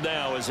midfield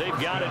now as they've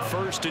got it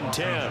 1st and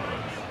 10.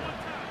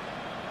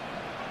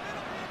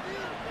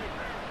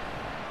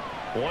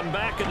 One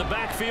back in the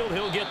backfield,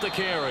 he'll get the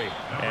carry.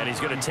 And he's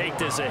going to take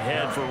this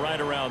ahead for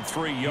right around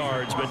 3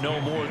 yards, but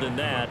no more than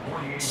that.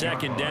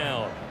 2nd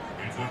down.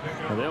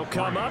 And they'll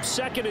come up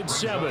 2nd and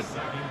 7.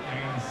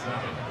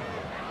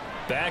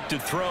 Back to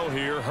throw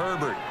here,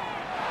 Herbert.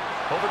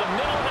 Over the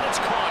middle, and it's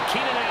caught.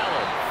 Keenan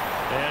Allen.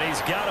 And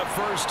he's got a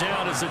 1st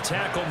down as the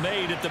tackle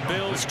made at the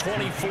Bills'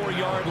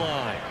 24-yard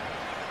line.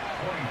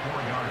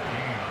 24-yard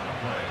gain on the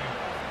play.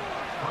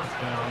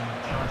 1st down,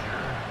 Chargers.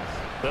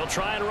 They'll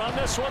try and run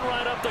this one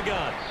right up the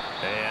gut.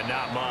 And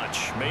not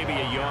much. Maybe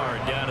a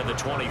yard down to the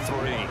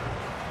 23.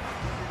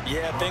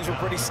 Yeah, things were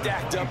pretty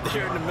stacked up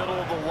there in the middle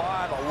of the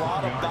line. A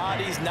lot of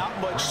bodies, not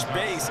much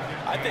space.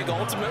 I think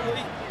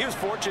ultimately he was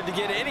fortunate to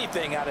get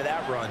anything out of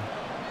that run.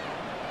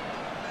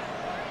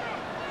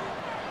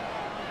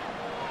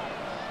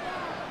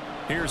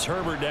 Here's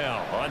Herbert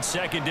now on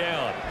 2nd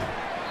down.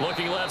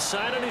 Looking left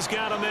side, and he's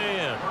got a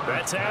man.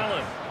 That's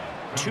Allen.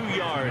 2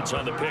 yards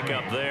on the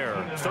pickup there.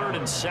 3rd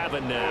and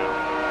 7 now.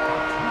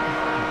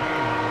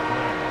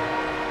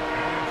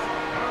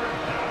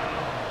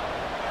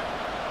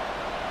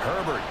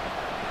 Herbert.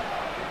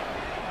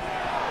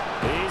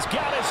 He's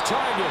got his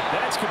target.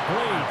 That's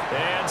complete.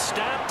 And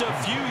stopped a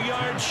few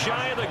yards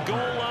shy of the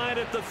goal line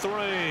at the 3.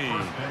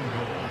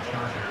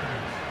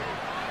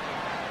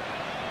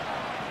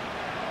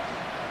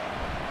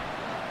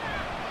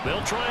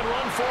 They'll try and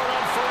run for it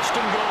on 1st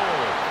and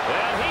goal.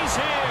 And he's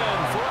in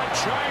for a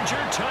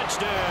Charger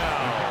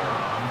touchdown.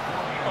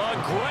 A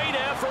great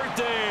effort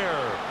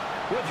there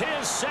with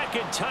his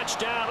 2nd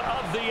touchdown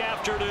of the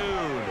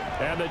afternoon.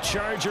 And the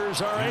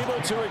Chargers are able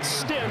to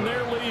extend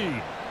their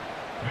lead.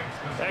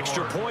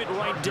 Extra point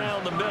right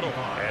down the middle.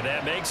 And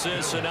that makes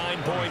this a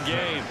 9-point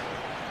game.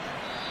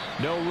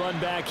 No run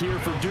back here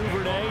for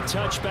Duvernay.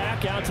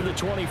 Touchback out to the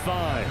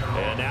 25.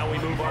 And now we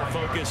move our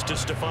focus to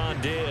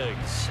Stephon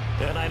Diggs.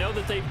 And I know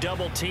that they've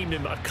double-teamed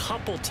him a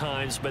couple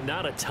times, but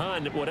not a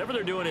ton. Whatever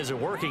they're doing isn't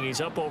working.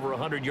 He's up over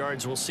 100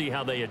 yards. We'll see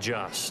how they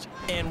adjust.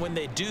 And when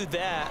they do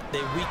that,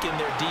 they weaken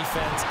their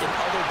defense in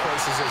other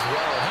places as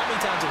well. How many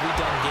times have we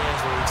done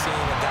games where we've seen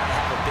a guy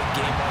have a big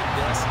game like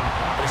this?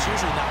 But it's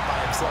usually not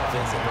by himself,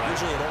 is it? Right.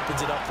 Usually it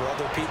opens it up for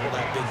other people to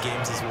have big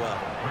games as well.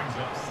 Brings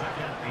up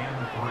 2nd and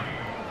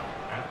 3.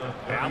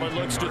 Allen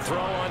looks to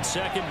throw on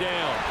 2nd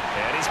down.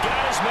 And he's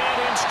got his man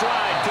in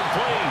stride,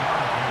 complete.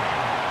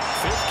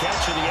 5th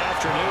catch of the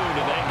afternoon,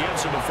 and that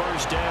gives him a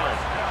 1st down.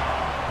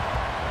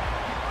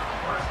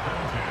 1st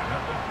and 10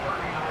 at the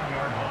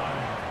 39-yard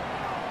line.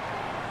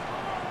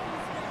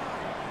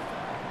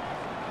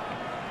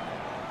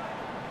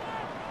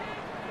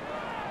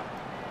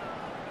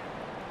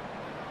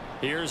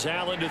 Here's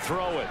Allen to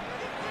throw it.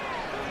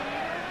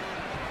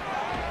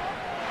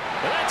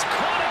 That's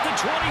caught at the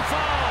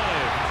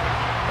 25.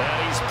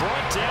 And he's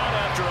brought down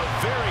after a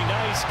very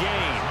nice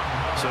gain.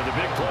 So the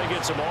big play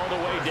gets him all the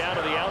way down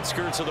to the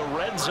outskirts of the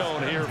red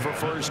zone here for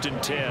 1st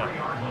and 10.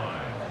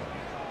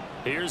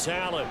 Here's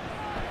Allen.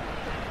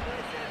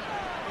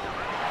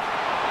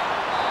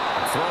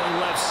 Throwing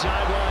left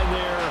sideline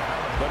there,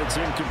 but it's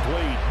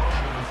incomplete.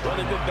 Well,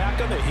 they've been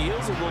back on their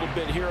heels a little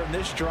bit here on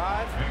this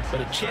drive,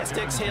 but a chance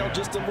to exhale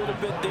just a little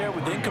bit there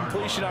with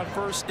incompletion on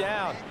 1st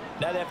down.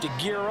 Now they have to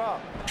gear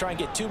up, try and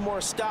get 2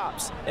 more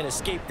stops, and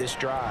escape this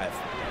drive.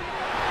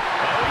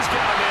 Oh, he's got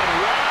a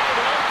man wide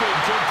open,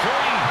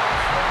 complete.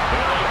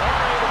 And they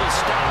are able to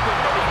stop him,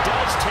 but he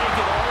does take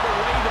it all the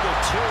way to the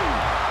 2.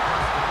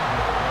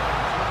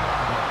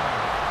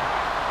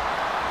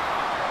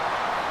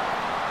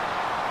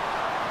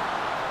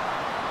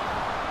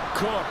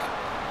 Cook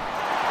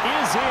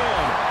is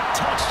in.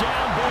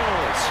 Touchdown,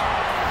 Bills.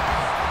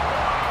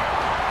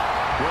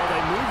 Well,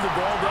 they move the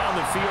ball down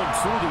the field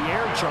through the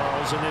air,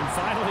 Charles, and then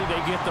finally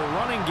they get the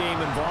running game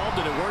involved,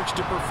 and it works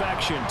to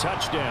perfection.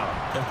 Touchdown.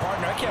 And,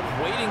 partner, I kept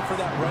waiting for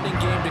that running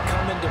game to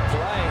come into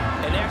play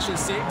and actually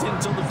saved it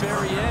until the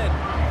very end.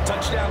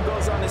 Touchdown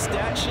goes on his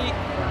stat sheet,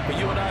 but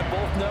you and I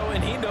both know,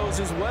 and he knows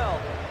as well,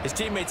 his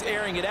teammates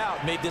airing it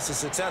out made this a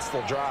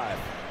successful drive.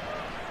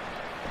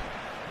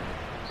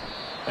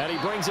 And he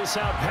brings us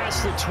out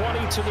past the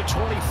 20 to the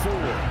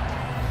 24.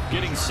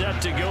 Getting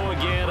set to go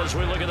again as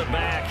we look at the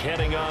back,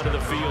 heading onto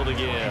the field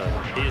again.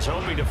 He's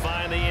hoping to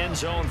find the end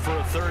zone for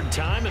a third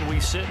time, and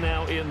we sit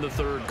now in the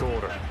third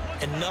quarter.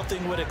 And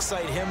nothing would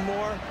excite him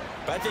more,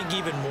 but I think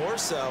even more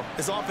so,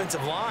 his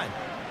offensive line.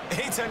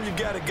 Anytime you've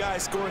got a guy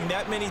scoring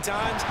that many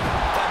times,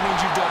 that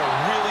means you've done a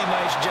really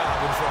nice job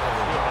in front of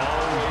him. You're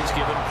always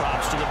giving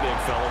props to the big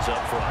fellas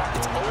up front.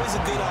 It's always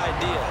a good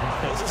idea.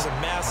 Those are some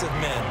massive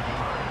men.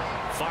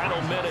 Final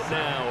minute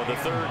now of the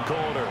third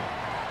quarter.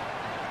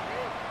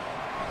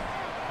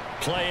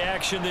 Play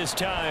action this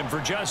time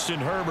for Justin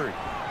Herbert.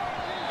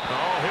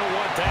 Oh, he'll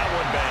want that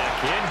one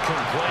back.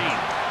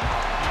 Incomplete.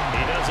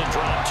 He doesn't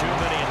drop too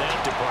many in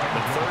that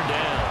department. Third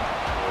down.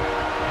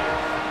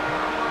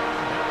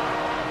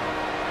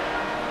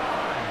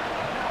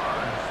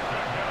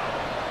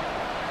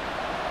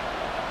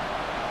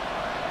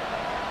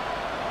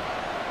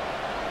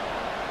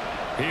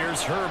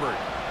 Here's Herbert.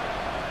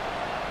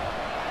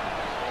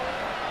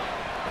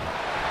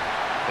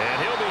 And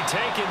he'll be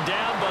taken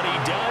down, but he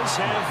does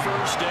have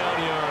first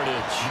down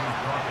yardage.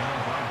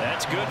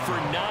 That's good for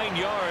 9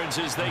 yards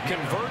as they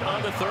convert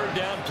on the third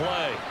down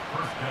play.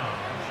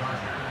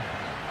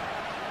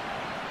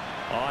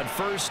 On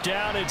first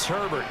down, it's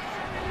Herbert.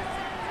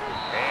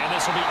 And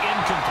this will be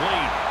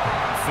incomplete.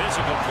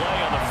 Physical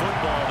play on the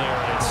football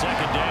there, and it's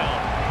second down.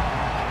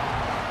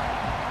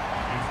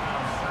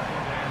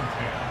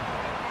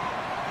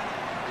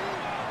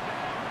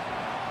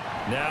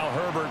 Now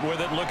Herbert with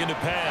it, looking to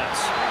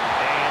pass.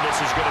 And this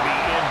is going to be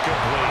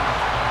incomplete.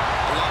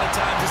 A lot of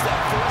times it's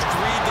that first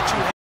read that you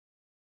have.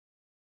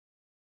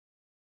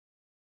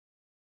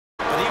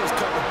 But he was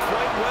covered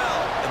quite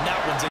well, and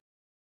that one's in.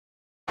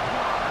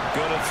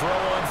 Going to throw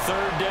on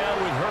third down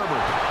with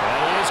Herbert.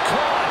 That is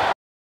caught.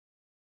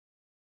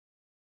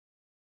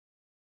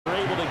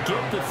 They're able to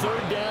get the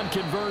third down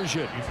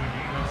conversion.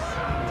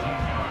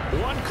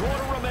 1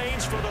 quarter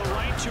remains for the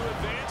right to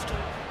advance.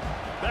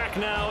 Back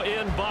now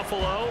in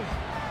Buffalo.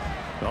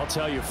 I'll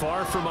tell you,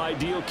 far from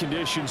ideal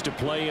conditions to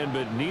play in,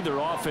 but neither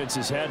offense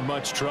has had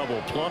much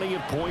trouble. Plenty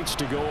of points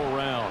to go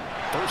around.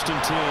 First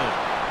and 10.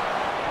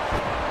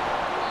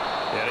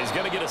 And he's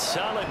going to get a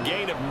solid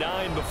gain of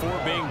 9 before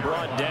being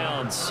brought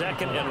down.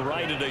 Second and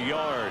right at a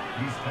yard.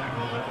 He's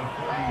tackled at the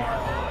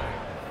 40-yard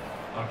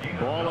line.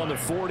 Ball on the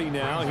 40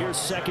 now. Here's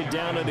second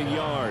down at a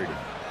yard.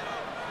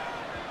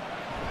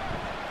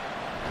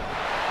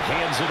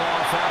 Hands it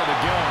off out of the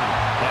gun.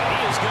 And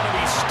he is going to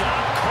be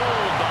stopped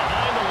cold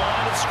behind the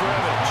line of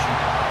scrimmage.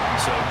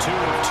 So 2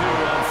 of 2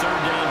 on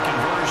third down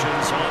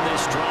conversions on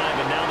this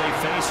drive, and now they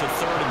face a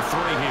 3rd and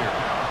 3 here.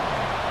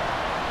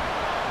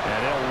 And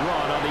they'll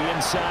run on the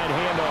inside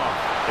handoff.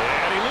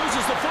 And he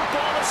loses the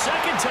football a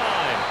second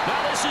time.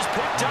 Now this is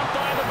picked up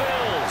by the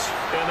Bills.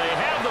 And they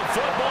have the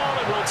football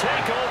and will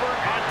take over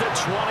at the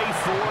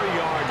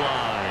 24-yard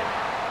line.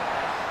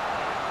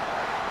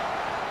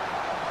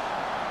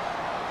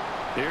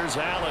 Here's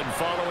Allen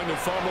following the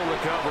fumble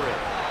recovery.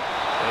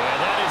 And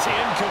that is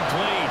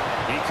incomplete.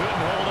 He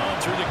couldn't hold on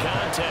through the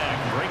contact.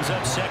 Brings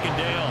up second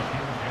down.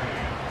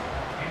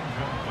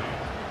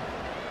 Incomplete.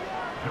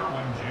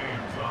 Derwin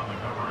James on the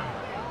coverage.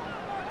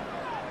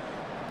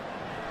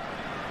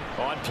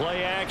 On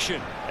play action,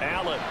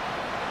 Allen.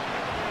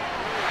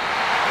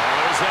 And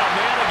there's that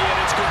man again.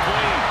 It's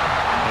complete.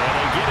 And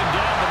they get him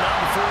down, but not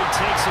before he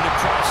takes it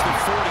across the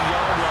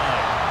 40-yard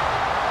line.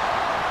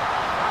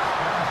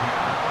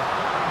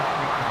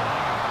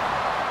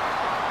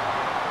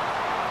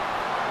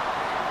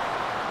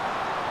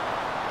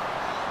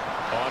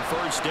 On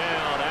first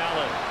down,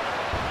 Allen.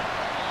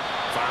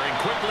 Firing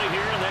quickly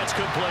here, and that's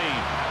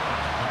complete.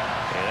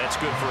 And that's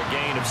good for a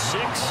gain of 6,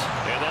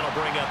 and that'll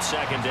bring up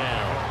second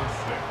down.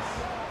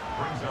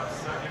 Brings up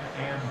second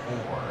and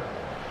 4.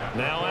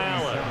 Now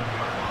Allen.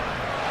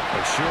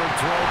 A short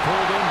throw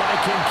pulled in by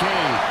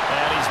Kincaid.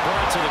 And he's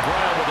brought to the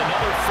ground with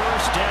another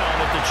first down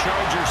at the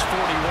Chargers'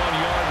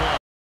 41-yard line.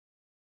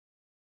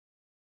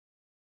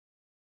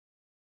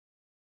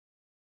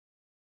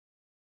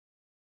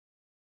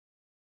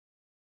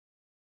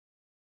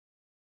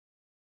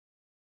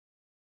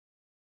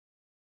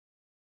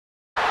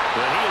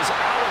 But he is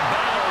out of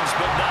bounds,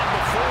 but not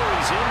before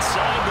he's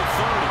inside the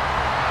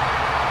 30.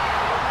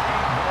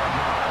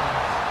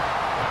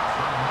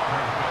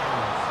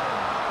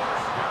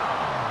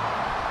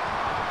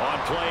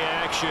 Play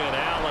action,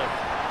 Allen.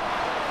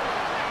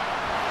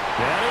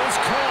 That is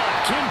caught.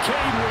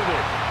 Kincaid with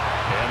it.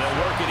 And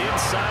they'll work it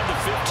inside the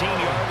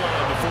 15-yard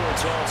line before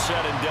it's all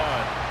said and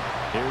done.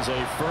 Here's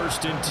a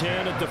 1st and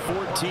 10 at the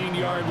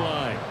 14-yard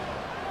line.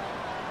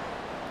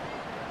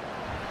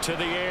 To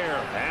the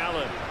air,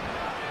 Allen.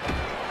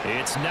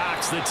 It's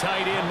Knox, the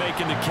tight end,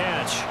 making the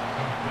catch.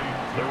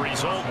 The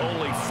result,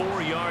 only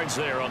 4 yards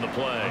there on the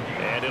play,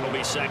 and it'll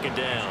be second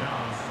down.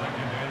 Second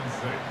and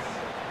 6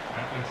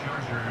 at the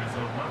Chargers'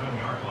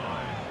 11-yard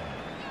line.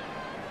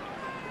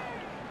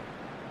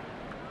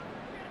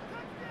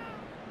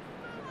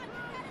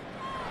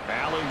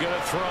 Allen going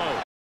to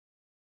throw.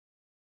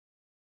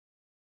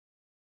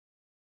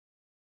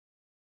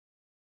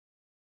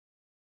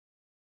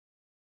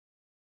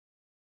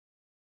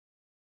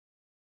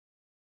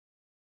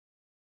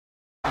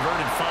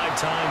 Converted 5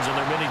 times in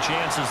their many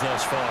chances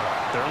thus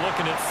far. They're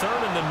looking at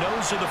third in the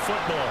nose of the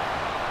football.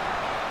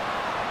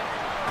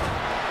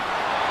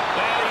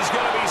 And he's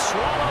going to be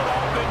swallowed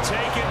up and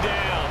taken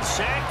down.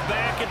 Sacked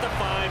back at the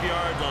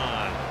 5-yard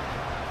line.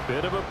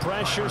 Bit of a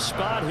pressure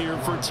spot here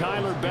for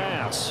Tyler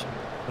Bass.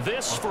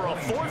 This for a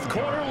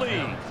fourth-quarter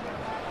lead.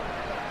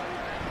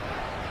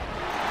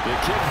 The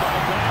kick by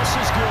Bass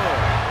is good.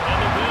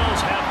 And the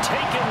Bills have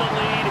taken the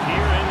lead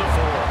here in the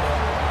fourth.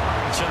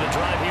 So the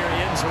drive here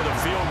ends with a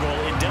field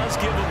goal. It does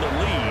give them the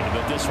lead,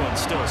 but this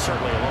one's still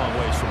certainly a long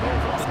ways from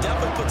over. It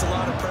definitely puts a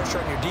lot of pressure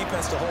on your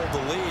defense to hold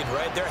the lead,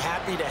 right? They're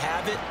happy to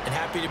have it and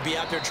happy to be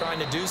out there trying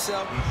to do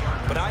so.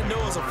 But I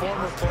know as a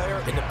former player,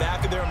 in the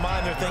back of their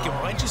mind, they're thinking,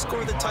 why don't you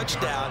score the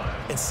touchdown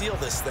and seal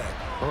this thing?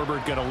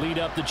 Herbert going to lead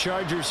up the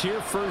Chargers here,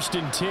 1st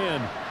and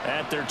 10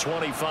 at their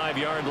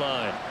 25-yard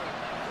line.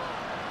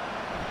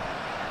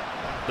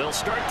 They'll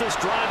start this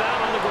drive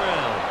out on the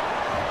ground.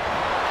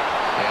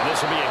 And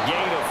this will be a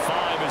gain of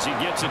 5 as he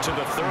gets it to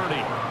the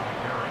 30.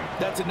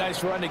 That's a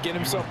nice run to get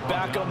himself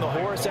back on the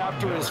horse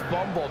after his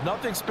fumble.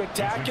 Nothing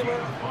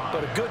spectacular,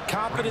 but a good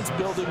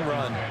confidence-building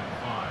run.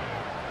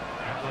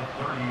 At the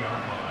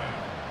 30-yard line.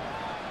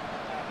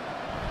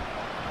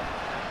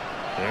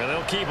 And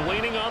they'll keep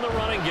leaning on the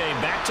running game.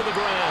 Back to the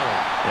ground.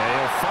 And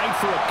he'll fight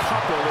for a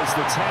couple as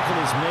the tackle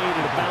is made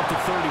at about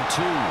the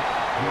 32.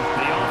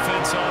 The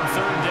offense on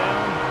 3rd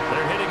down.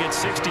 They're hitting at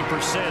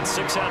 60%,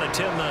 6 out of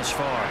 10 thus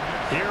far.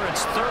 Here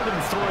it's 3rd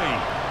and 3.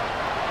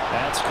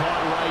 That's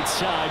caught right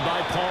side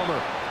by Palmer.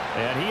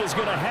 And he is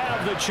going to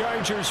have the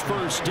Chargers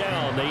first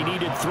down. They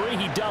needed 3.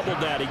 He doubled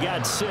that. He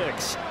got 6.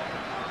 It's a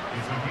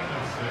gain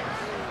of 6.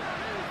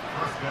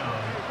 First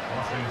down,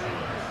 Los Angeles.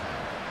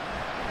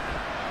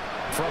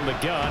 From the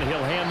gun,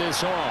 he'll hand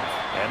this off.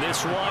 And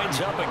this winds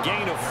up a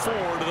gain of 4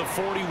 to the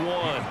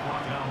 41.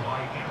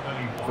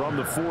 From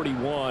the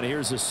 41,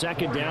 here's a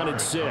 2nd down and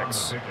 6. Second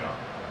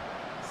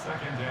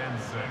and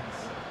 6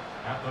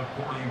 at the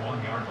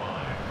 41-yard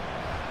line.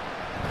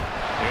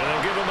 And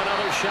they'll give him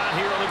another shot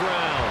here on the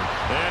ground.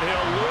 And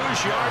he'll lose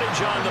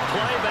yardage on the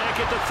play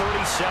back at the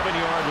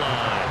 37-yard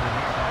line.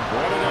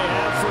 What do they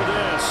have for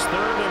this?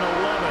 3rd and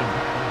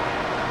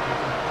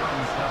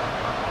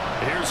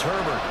 11. Here's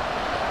Herbert.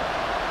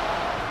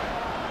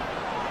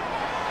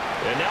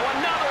 And now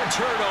another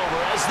turnover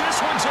as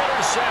this one's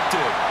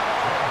intercepted.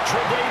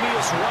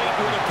 Tre'Davious White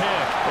with a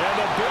pick. And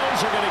the Bills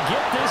are going to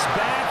get this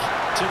back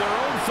to their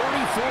own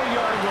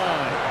 34-yard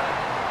line.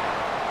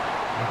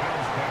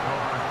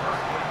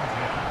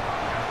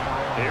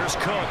 Here's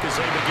Cook as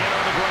they begin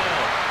on the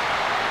ground.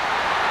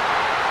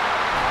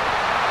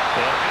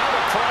 And out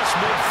across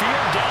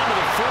midfield down to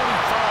the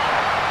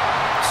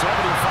 45.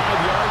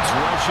 75 yards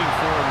rushing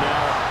for him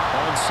now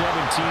on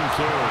 17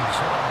 carries.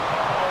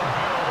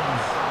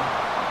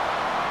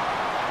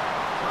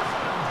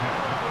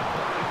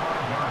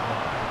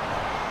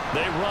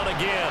 They run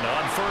again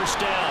on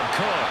 1st down.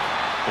 Cook.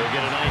 They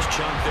get a nice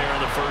chunk there on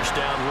the 1st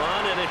down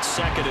run, and it's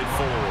 2nd and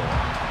 4.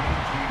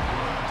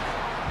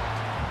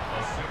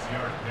 A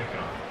 6-yard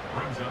pickup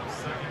brings up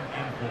 2nd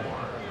and 4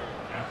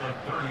 at the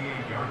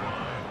 38-yard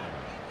line.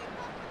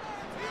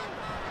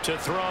 To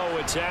throw,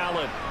 it's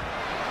Allen.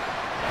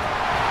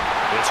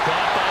 It's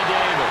caught by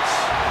Davis.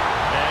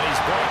 And he's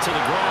brought to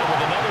the ground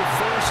with another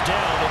 1st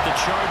down at the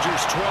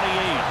Chargers'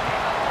 28.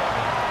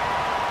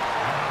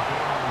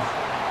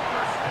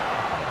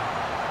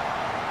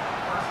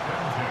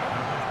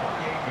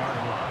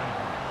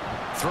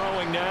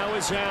 Throwing now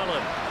is Allen.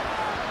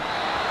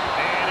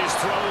 And his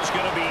throw is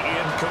going to be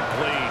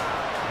incomplete.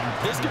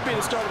 This could be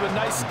the start of a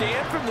nice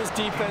stand from this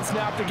defense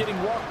now after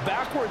getting walked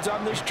backwards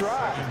on this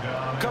drive.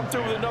 Come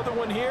through with another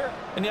one here,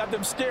 and you have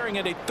them staring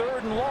at a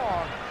 3rd and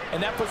long,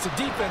 and that puts the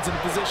defense in a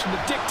position to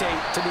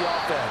dictate to the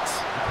offense.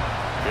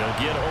 They'll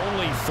get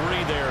only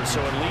 3 there,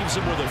 so it leaves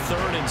them with a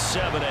 3rd and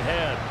 7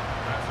 ahead.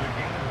 That's a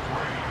gain of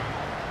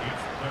 3.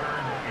 It's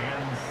 3rd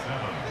and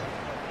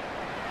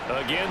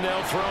 7. Again,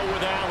 they'll throw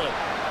with Allen.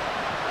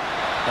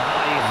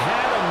 He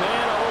had a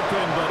man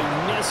open, but he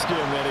missed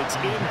him, and it's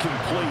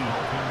incomplete.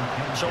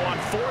 So on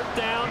 4th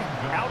down,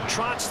 out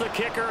trots the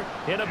kicker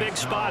in a big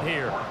spot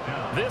here.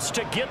 This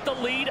to get the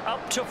lead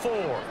up to 4.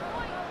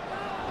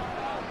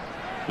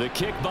 The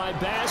kick by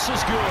Bass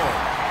is good,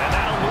 and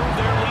that'll move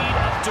their lead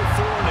up to 4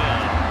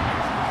 now.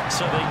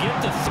 So they get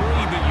to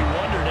 3, but you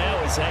wonder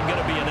now, is that going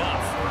to be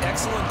enough?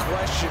 Excellent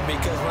question,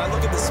 because when I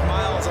look at the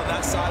smiles on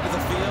that side of the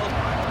field,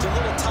 it's a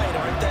little tight,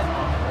 aren't they?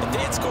 If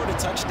they had scored a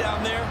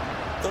touchdown there,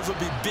 Those would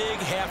be big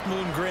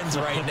half-moon grins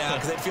right now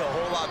because they'd feel a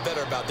whole lot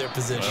better about their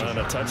position. And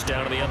a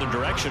touchdown in the other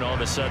direction, all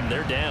of a sudden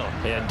they're down.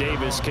 And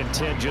Davis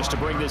content just to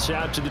bring this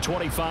out to the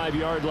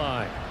 25-yard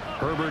line.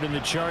 Herbert and the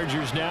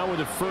Chargers now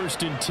with a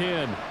 1st and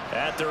 10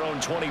 at their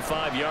own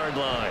 25-yard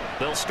line.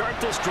 They'll start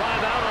this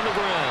drive out on the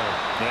ground.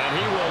 And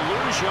he will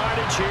lose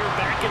yardage here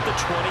back at the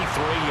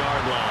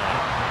 23-yard line.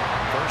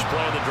 First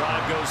play of the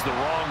drive goes the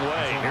wrong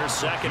way. Here's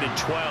 2nd and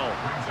 12.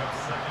 Brings up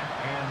 2nd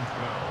and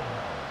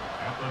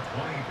 12 at the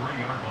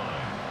 23-yard line.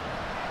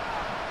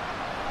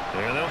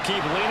 And they'll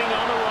keep leaning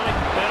on the right.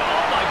 And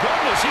oh my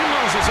goodness, he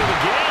loses it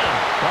again.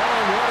 Oh,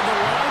 and one of the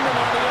linemen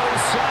on the other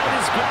side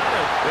has got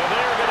it. And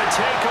they're going to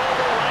take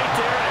over right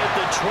there at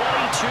the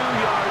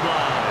 22-yard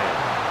line.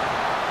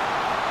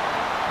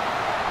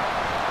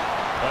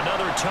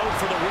 Another tote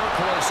for the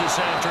workhorse this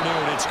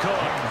afternoon. It's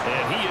Cook.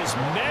 And he is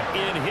met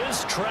in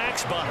his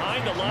tracks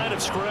behind the line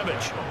of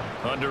scrimmage.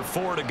 Under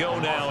 4 to go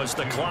now as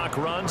the clock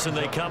runs and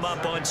they come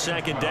up on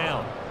 2nd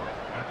down.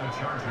 At the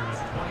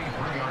Chargers'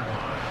 23-yard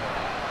line.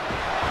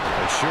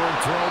 A short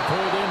throw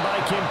pulled in by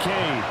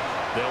Kincaid.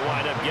 They'll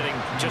wind up getting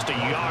just a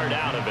yard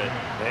out of it.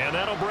 And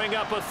that'll bring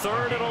up a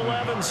 3rd and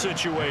 11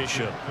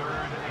 situation.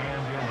 3rd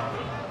and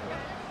 11.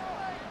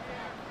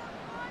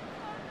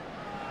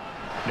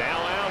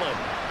 Now Allen.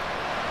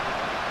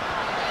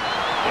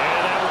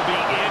 And that will be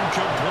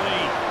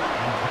incomplete.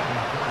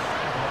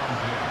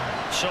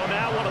 So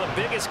now one of the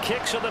biggest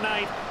kicks of the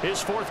night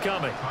is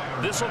forthcoming.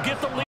 This will get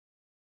the lead.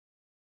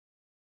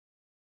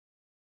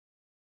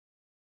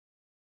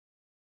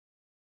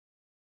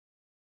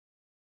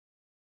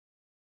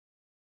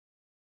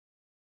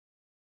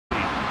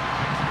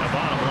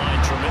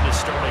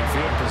 Starting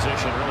field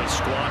position really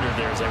squandered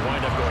there as they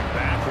wind up going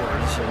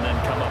backwards and then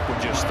come up with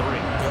just 3.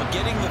 Well,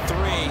 getting the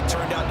 3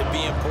 turned out to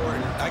be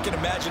important. I can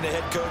imagine the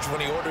head coach when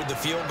he ordered the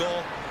field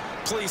goal.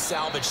 Please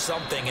salvage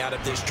something out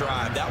of this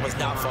drive. That was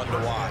not fun to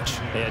watch.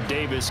 And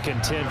Davis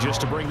content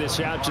just to bring this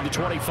out to the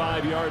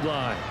 25-yard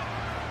line.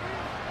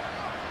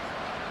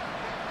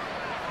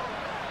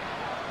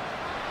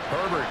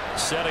 Herbert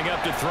setting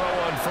up to throw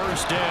on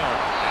 1st down.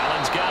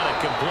 Allen's got it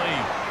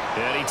complete.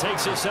 And he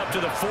takes us up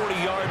to the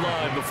 40-yard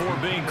line before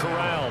being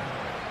corralled.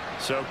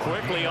 So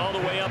quickly all the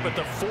way up at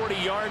the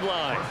 40-yard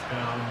line. 1st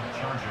down,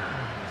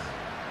 Chargers.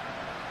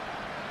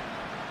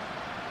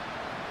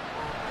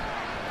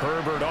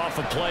 Herbert off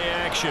of play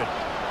action. And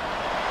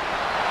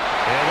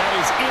that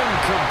is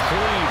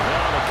incomplete.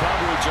 Well, the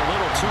coverage a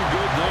little too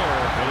good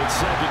there, and it's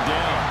 2nd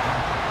down.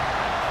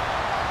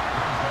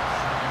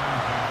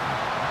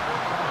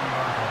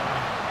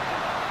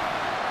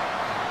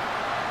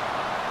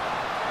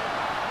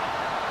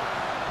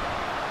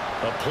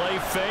 A play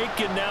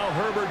fake, and now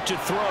Herbert to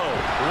throw.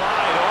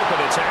 Wide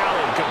open, it's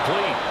Allen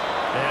complete.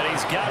 And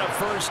he's got a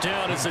 1st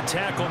down as a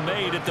tackle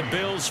made at the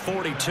Bills'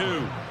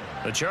 42.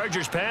 The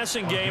Chargers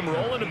passing game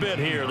rolling a bit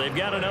here. They've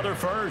got another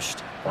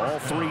 1st. All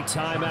 3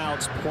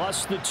 timeouts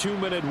plus the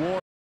 2-minute warning.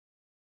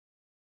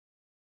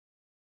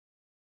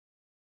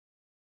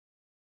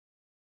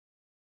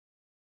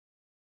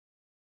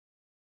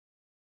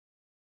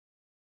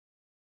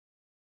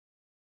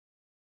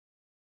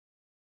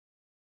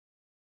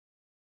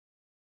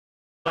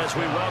 As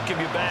we welcome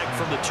you back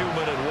from the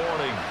 2-minute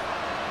warning.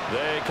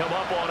 They come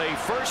up on a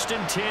 1st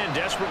and 10,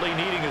 desperately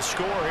needing a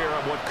score here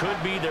on what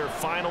could be their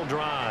final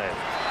drive.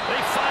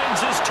 He finds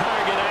his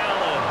target,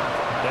 Allen.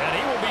 And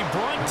he will be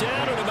brought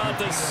down at about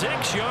the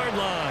 6-yard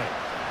line.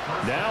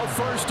 Now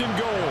 1st and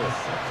goal.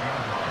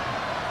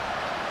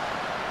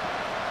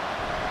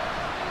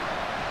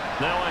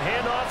 Now a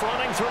handoff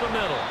running through the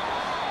middle.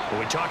 When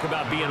we talk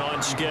about being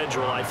on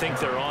schedule, I think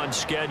they're on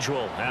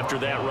schedule after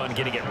that run,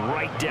 getting it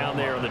right down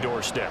there on the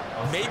doorstep.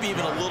 Maybe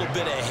even a little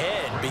bit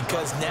ahead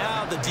because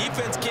now the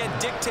defense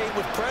can't dictate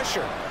with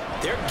pressure.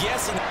 They're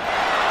guessing.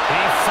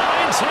 He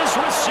finds his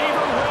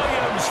receiver,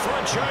 Williams, for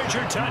a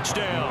Charger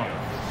touchdown.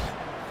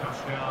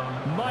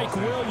 Mike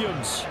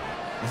Williams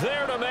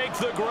there to make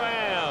the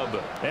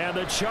grab. And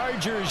the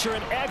Chargers are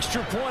an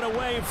extra point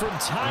away from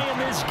tying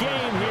this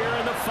game here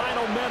in the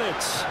final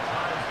minutes.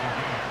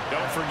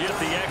 Don't forget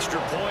the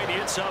extra point.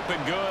 It's up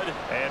and good.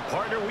 And,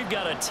 partner, we've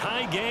got a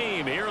tie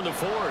game here in the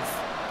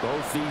 4th.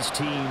 Both these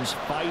teams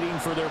fighting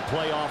for their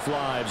playoff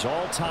lives.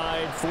 All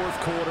tied, 4th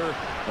quarter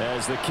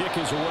as the kick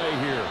is away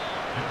here.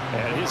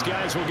 And his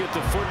guys will get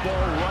the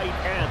football right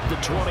at the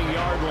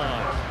 20-yard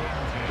line.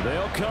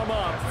 They'll come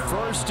up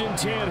 1st and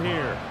 10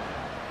 here.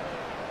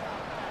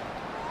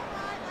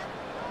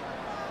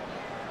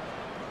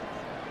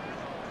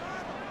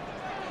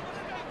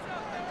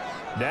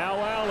 Now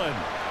Allen.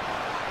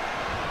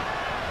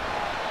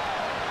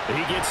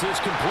 He gets this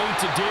complete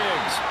to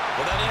Diggs.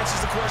 Well, that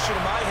answers the question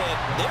in my head.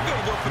 They're going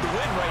to go for the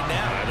win right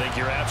now. I think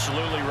you're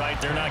absolutely right.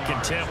 They're not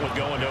content with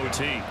going to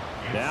OT.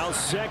 Now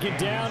 2nd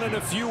down and a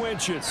few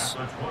inches.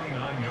 At the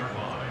 29-yard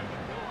line.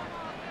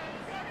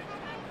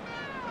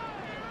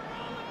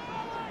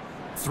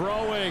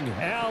 Throwing,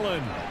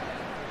 Allen.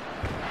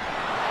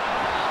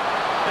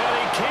 And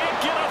he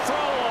can't get a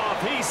throw off.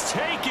 He's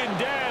taken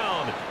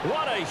down.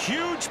 What a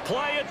huge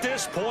play at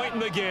this point in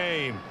the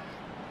game.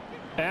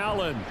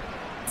 Allen.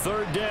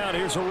 Third down,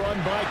 here's a run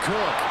by Cook.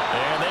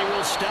 And they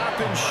will stop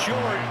him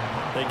short.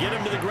 They get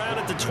him to the ground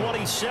at the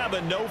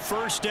 27, no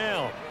first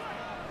down.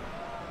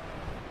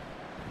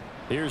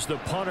 Here's the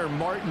punter,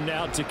 Martin,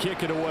 out to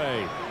kick it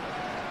away.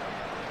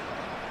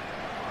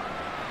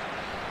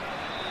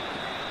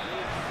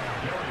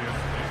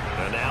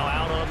 And now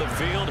out on the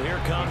field,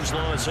 here comes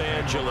Los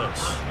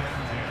Angeles.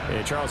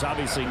 Hey, Charles,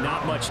 obviously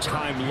not much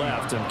time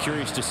left. I'm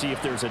curious to see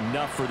if there's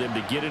enough for them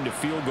to get into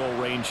field goal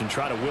range and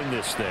try to win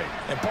this thing.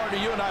 And partner,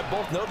 you and I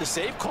both know the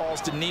safe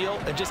calls to kneel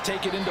and just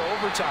take it into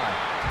overtime.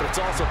 But it's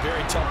also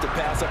very tough to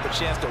pass up a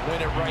chance to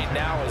win it right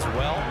now as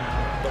well.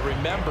 But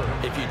remember,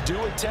 if you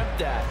do attempt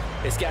that,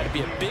 it's got to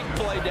be a big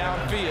play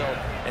downfield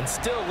and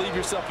still leave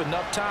yourself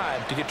enough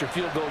time to get your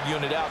field goal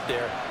unit out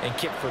there and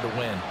kick for the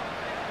win.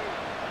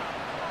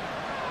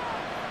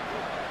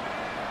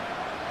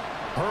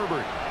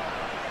 Herbert.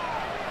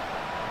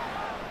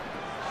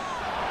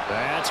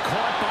 That's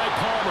caught by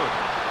Palmer.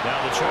 Now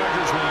the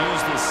Chargers will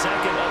use the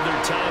second of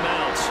their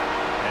timeouts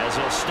as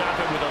they'll stop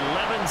it with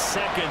 11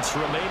 seconds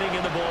remaining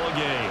in the ball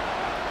game.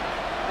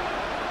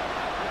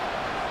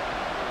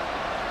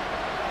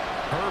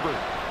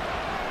 Herbert.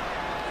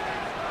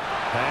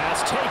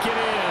 Pass taken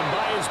in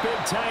by his big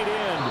tight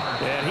end.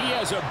 And he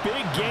has a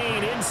big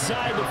gain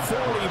inside the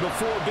 40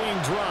 before being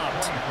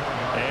dropped.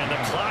 And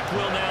the clock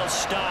will now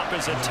stop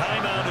as a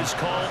timeout is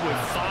called with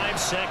 5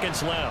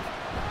 seconds left.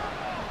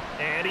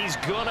 And he's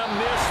going to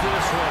miss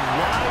this one.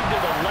 Wide to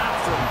the left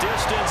from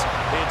distance.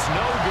 It's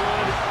no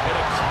good. And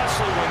a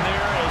costly one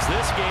there as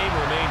this game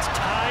remains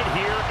tied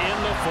here in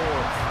the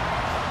fourth.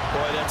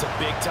 Boy, that's a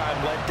big-time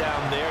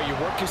letdown there. You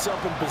work yourself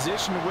in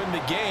position to win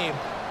the game,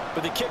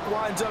 but the kick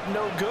winds up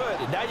no good.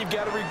 And now you've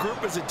got to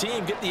regroup as a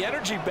team, get the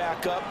energy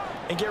back up,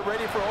 and get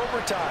ready for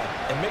overtime.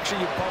 And make sure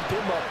you pump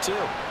him up, too.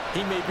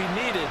 He may be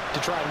needed to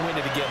try and win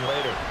it again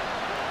later.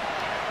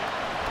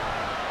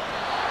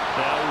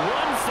 Now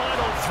one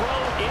final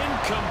throw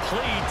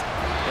incomplete.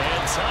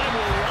 And time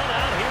will run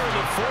out here in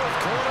the fourth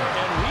quarter,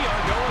 and we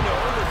are going to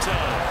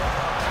overtime.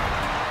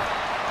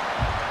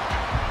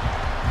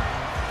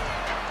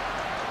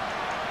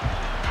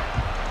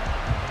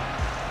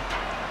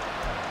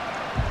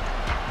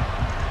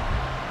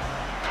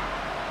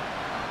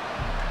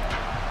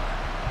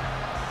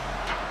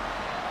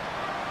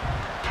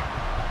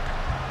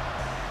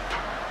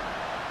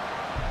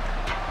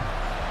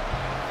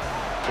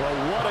 Well,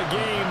 what a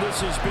game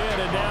this has been,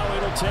 and now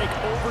it'll take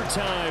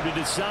overtime to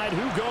decide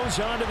who goes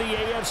on to the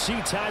AFC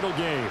title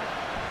game.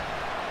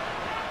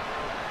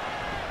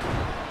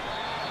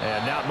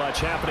 And not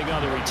much happening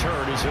on the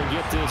return as he'll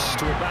get this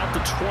to about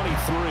the 23.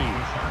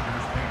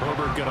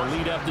 Herbert going to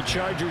lead up the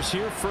Chargers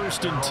here,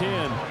 1st and 10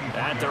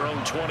 at their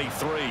own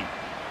 23.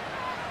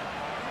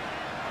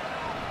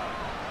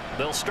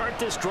 They'll start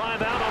this drive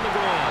out on the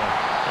ground.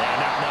 And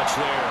not much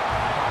there.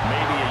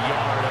 Maybe a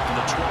yard up to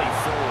the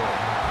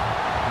 24.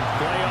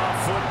 Playoff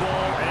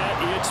football at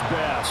its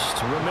best.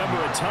 Remember,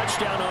 a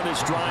touchdown on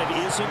this drive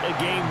isn't a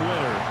game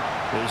winner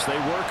as they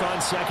work on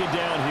second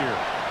down here.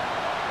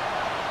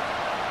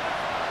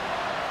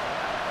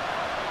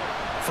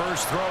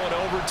 First throw in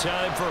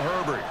overtime for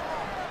Herbert.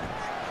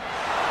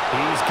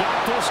 He's got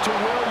this to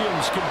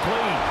Williams,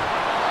 complete.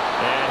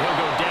 And he'll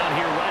go down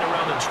here right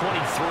around the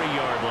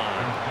 23-yard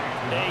line.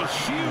 A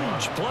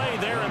huge play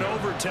there in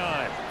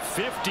overtime.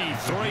 53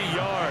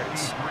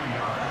 yards.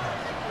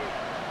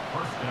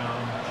 First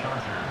down,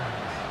 Chargers.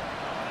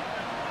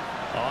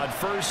 On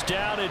first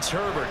down, it's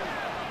Herbert.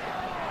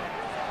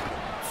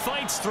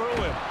 Fights through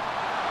him.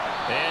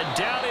 And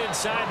down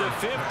inside the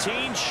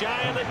 15,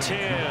 shy of the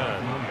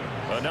 10.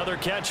 Another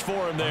catch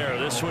for him there.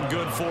 This one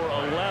good for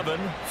 11.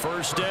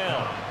 First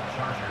down.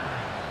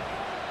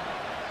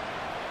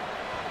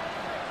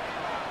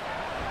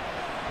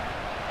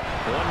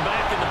 One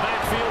back in the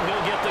backfield,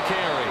 he'll get the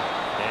carry.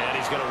 And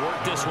he's going to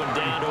work this one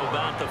down to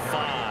about the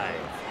 5.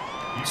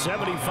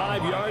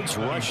 75 yards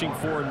rushing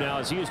for him now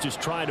as he is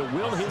just trying to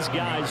will his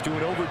guys to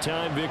an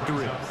overtime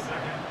victory.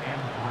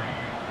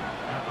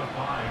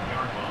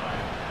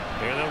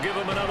 And they'll give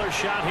him another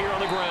shot here on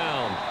the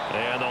ground.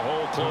 And the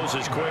hole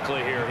closes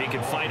quickly here. He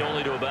can fight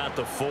only to about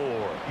the 4.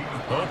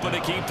 Hoping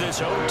to keep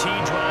this OT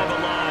drive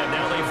alive.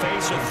 Now they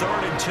face a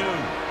 3rd and 2.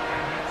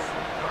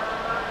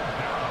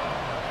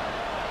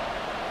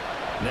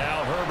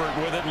 Now Herbert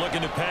with it,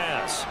 looking to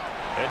pass.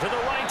 And to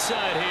the right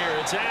side here,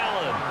 it's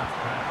Allen.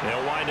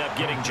 They'll wind up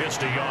getting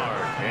just a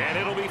yard. And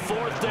it'll be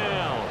 4th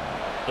down.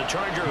 The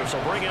Chargers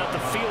will bring out the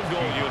field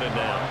goal unit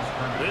now.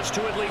 This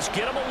to at least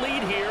get them a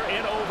lead here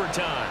in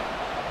overtime.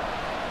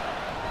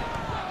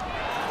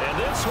 And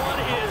this one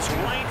is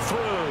right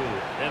through.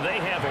 And they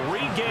have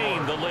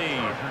regained the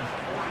lead.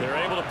 They're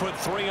able to put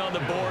 3 on the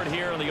board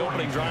here on the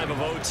opening drive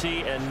of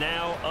OT, and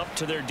now up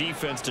to their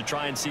defense to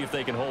try and see if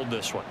they can hold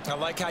this one. I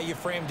like how you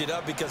framed it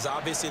up because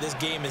obviously this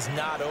game is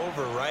not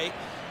over, right?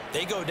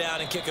 They go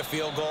down and kick a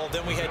field goal,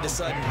 then we head to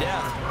sudden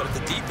death. But if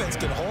the defense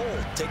can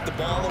hold, take the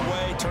ball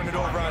away, turn it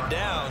over on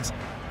downs,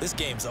 this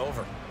game's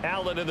over.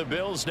 Allen and the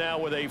Bills now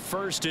with a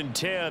 1st and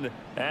 10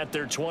 at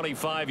their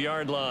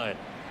 25-yard line.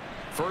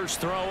 First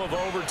throw of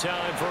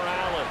overtime for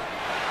Allen.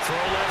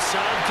 throw left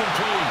side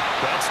complete.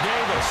 That's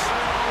Davis.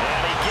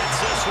 And he gets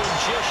this one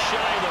just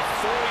shy of the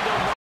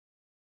 40 to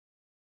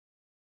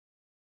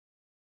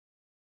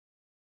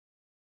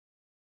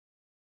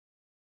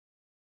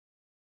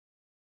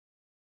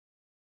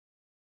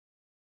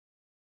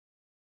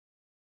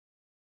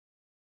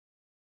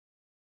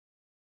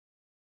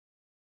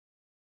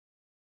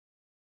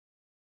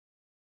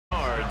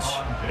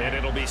and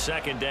it'll be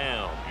second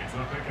down. It's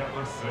a pickup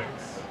of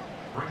 6.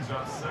 Brings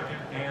up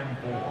 2nd and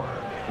 4.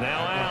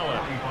 Now Allen.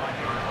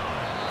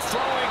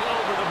 Throwing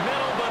over the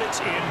middle, but it's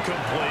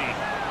incomplete.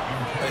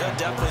 I'll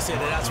definitely say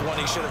that's one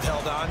he should have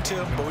held on to.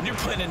 But when you're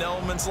playing in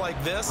elements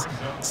like this,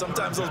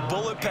 sometimes those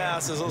bullet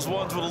passes, those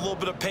ones with a little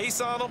bit of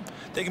pace on them,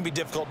 they can be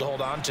difficult to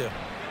hold on to.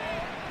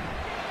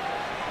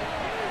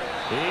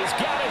 He's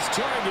got his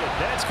target.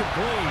 That's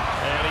complete.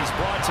 And he's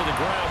brought to the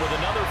ground with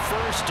another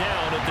first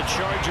down at the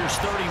Chargers'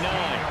 39.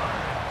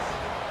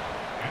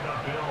 And the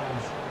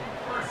Bills,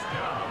 first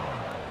down.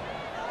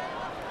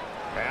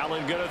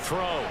 Allen going to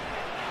throw.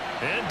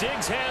 And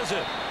Diggs has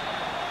it.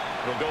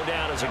 It'll go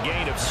down as a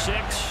gain of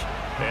 6.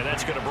 And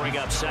that's going to bring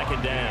up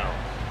second down.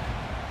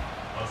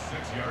 A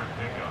 6-yard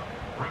pickup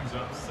brings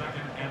up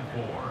 2nd and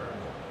 4.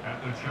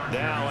 At the Chargers.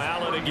 Now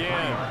Allen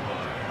again.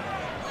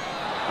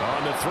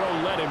 On the throw,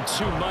 led him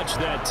too much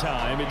that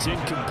time. It's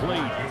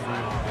incomplete.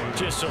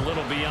 Just a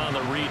little beyond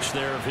the reach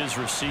there of his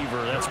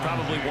receiver. That's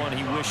probably one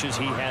he wishes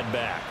he had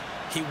back.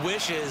 He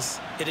wishes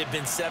it had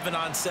been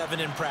 7-on-7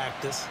 in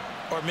practice,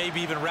 or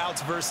maybe even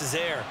routes versus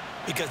air,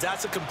 because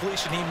that's a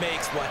completion he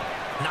makes, what,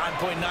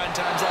 9.9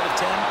 times out of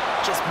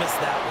 10? Just missed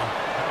that one.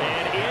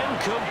 And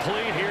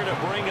incomplete here to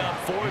bring up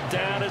 4th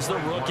down as the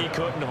rookie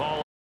couldn't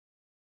haul.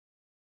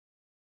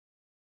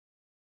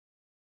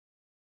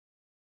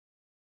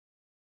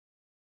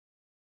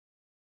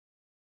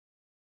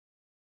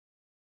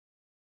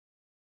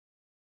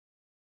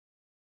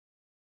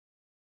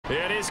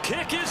 And his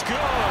kick is good.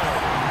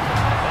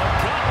 A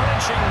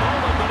gut-wrenching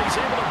moment, but he's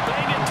able to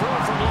bang it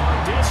through from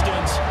long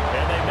distance.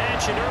 And they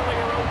match an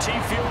earlier OT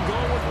field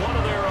goal with one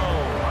of their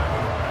own.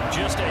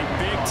 Just a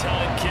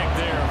big-time kick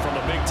there from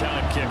a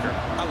big-time kicker.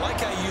 I like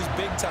how you use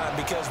big-time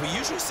because we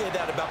usually say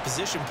that about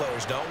position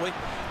players, don't we?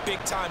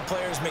 Big-time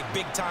players make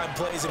big-time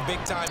plays in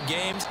big-time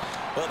games.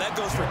 Well, that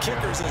goes for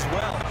kickers as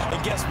well.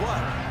 And guess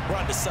what? We're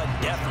on to sudden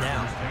death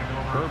now.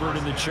 Herbert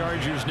and the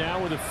Chargers now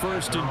with a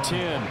 1st and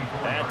 10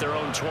 at their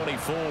own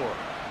 24.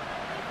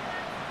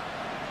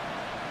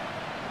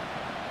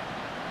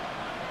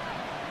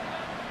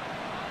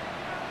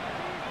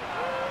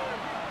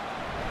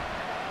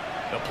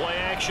 The play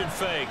action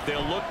fake.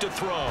 They'll look to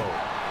throw.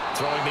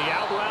 Throwing the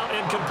out route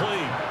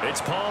incomplete.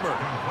 It's Palmer.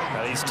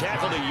 Now he's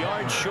tackled a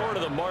yard short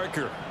of the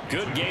marker.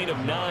 Good gain of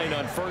 9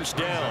 on first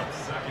down.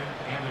 2nd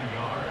and a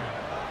yard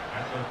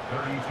at the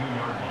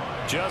 32-yard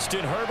line.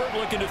 Justin Herbert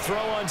looking to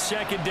throw on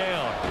second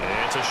down.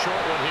 It's a short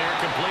one here,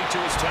 complete to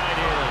his tight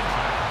end.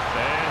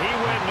 And he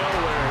went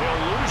nowhere.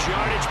 He'll lose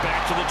yardage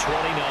back to the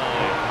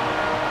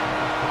 29.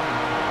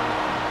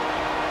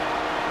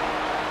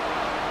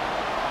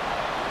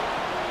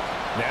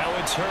 Now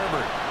it's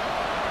Herbert.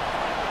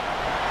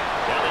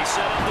 Now they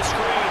set up the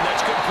screen.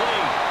 That's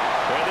complete.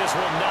 And this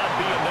will not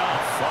be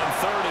enough. On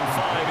 3rd and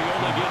 5, he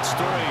only gets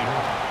 3.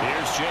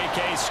 Here's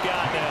J.K.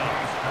 Scott now.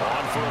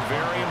 On for a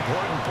very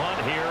important punt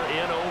here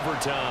in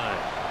overtime.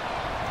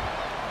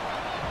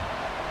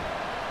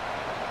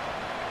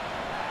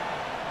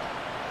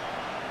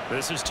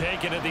 This is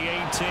taken at the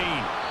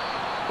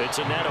 18. It's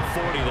a net of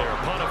 40 there.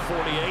 Punt of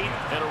 48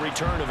 and a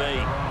return of 8.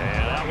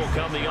 And that will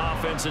come the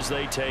offense as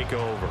they take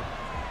over.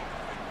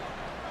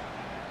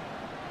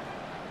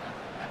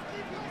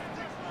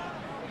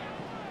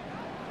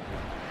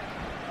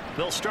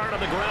 They'll start on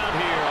the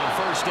ground here on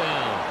first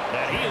down.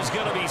 And he is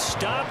going to be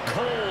stopped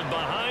cold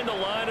behind the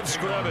line of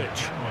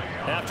scrimmage.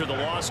 After the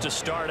loss to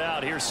start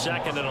out, here's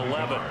 2nd and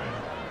 11.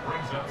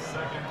 Brings up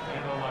 2nd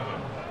and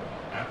 11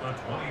 at the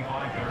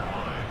 25-yard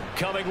line.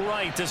 Coming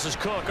right, this is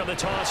Cook on the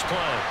toss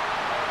play.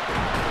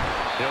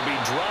 He'll be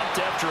dropped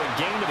after a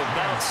gain of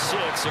about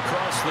 6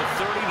 across the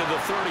 30 to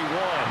the 31.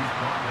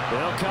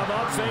 They'll come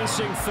up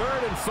facing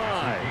 3rd and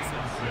 5.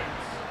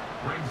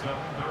 Brings up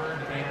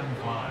 3rd and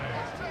 5.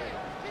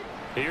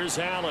 Here's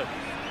Allen. Able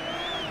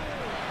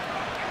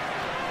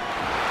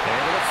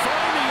to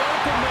find the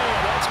open man.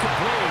 That's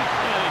complete.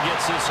 And he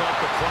gets this up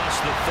across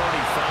the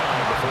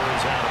 35 before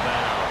he's out of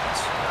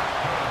bounds.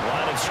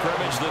 Line of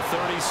scrimmage, the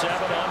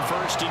 37 on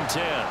 1st and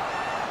 10.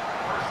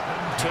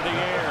 To the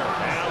air.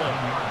 Allen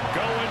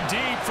going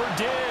deep for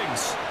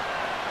Diggs.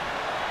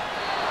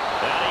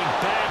 And he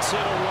bats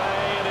it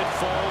away, and it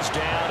falls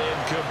down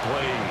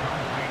incomplete.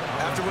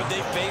 After what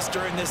they faced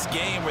during this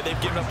game where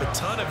they've given up a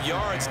ton of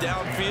yards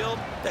downfield,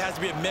 there has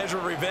to be a measure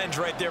of revenge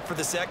right there for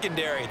the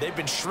secondary. They've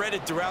been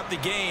shredded throughout the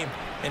game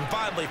and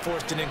finally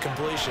forced an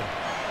incompletion.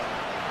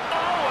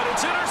 Oh, and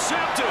it's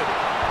intercepted.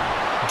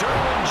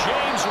 Derwin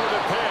James with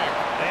a pick.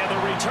 And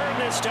the return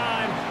this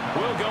time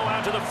will go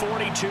out to the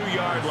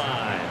 42-yard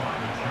line.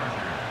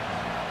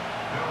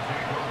 They'll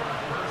take over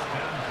 1st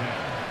and 10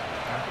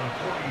 at the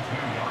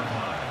 42-yard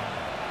line.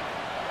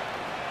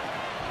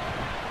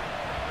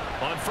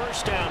 On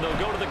first down, they'll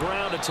go to the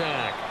ground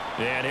attack.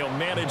 And he'll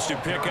manage to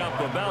pick up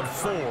about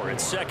 4.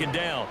 It's second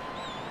down.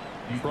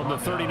 From the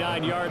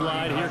 39-yard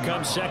line, here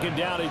comes second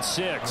down at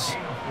 6. It's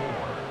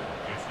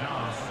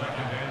now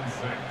 2nd and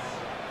 6.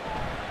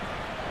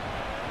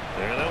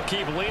 And they'll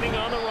keep leaning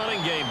on the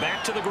running game.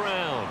 Back to the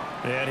ground.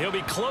 And he'll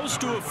be close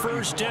to a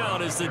first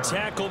down as the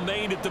tackle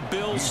made at the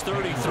Bills'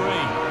 33.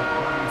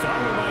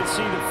 Thought we might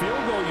see the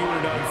field goal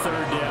unit on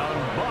third down,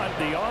 but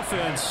the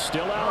offense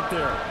still out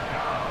there.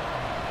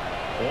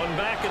 One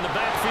back in the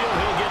backfield,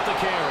 he'll get the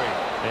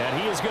carry.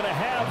 And he is going to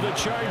have the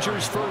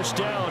Chargers first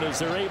down as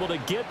they're able to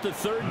get the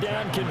third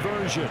down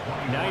conversion.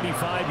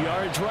 95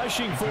 yards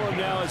rushing for him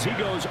now as he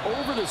goes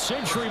over the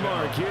century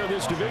mark here in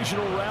this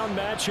divisional round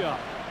matchup.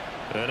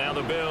 And now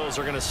the Bills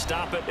are going to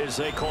stop it as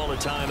they call a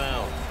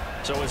timeout.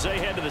 So as they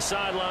head to the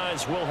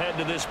sidelines, we'll head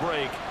to this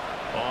break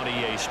on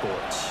EA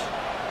Sports.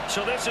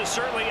 So this is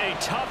certainly a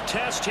tough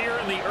test here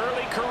in the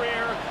early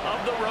career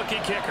of the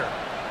rookie kicker.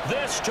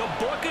 This to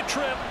book a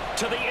trip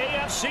to the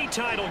AFC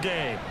title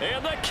game.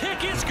 And the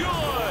kick is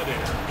good.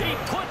 He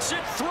puts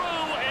it through,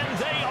 and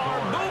they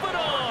are moving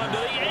on to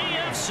the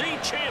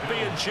AFC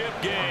Championship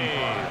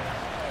game.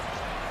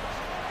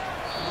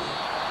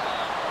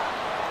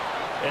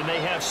 And they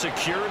have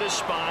secured a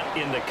spot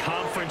in the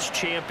conference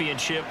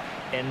championship,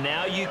 and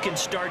now you can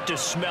start to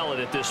smell it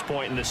at this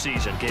point in the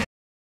season.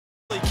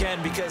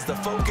 Can, because the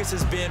focus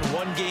has been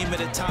one game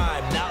at a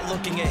time, not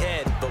looking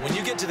ahead. But when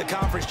you get to the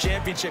conference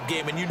championship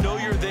game and you know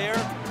you're there,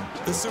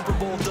 the Super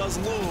Bowl does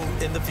loom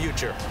in the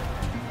future.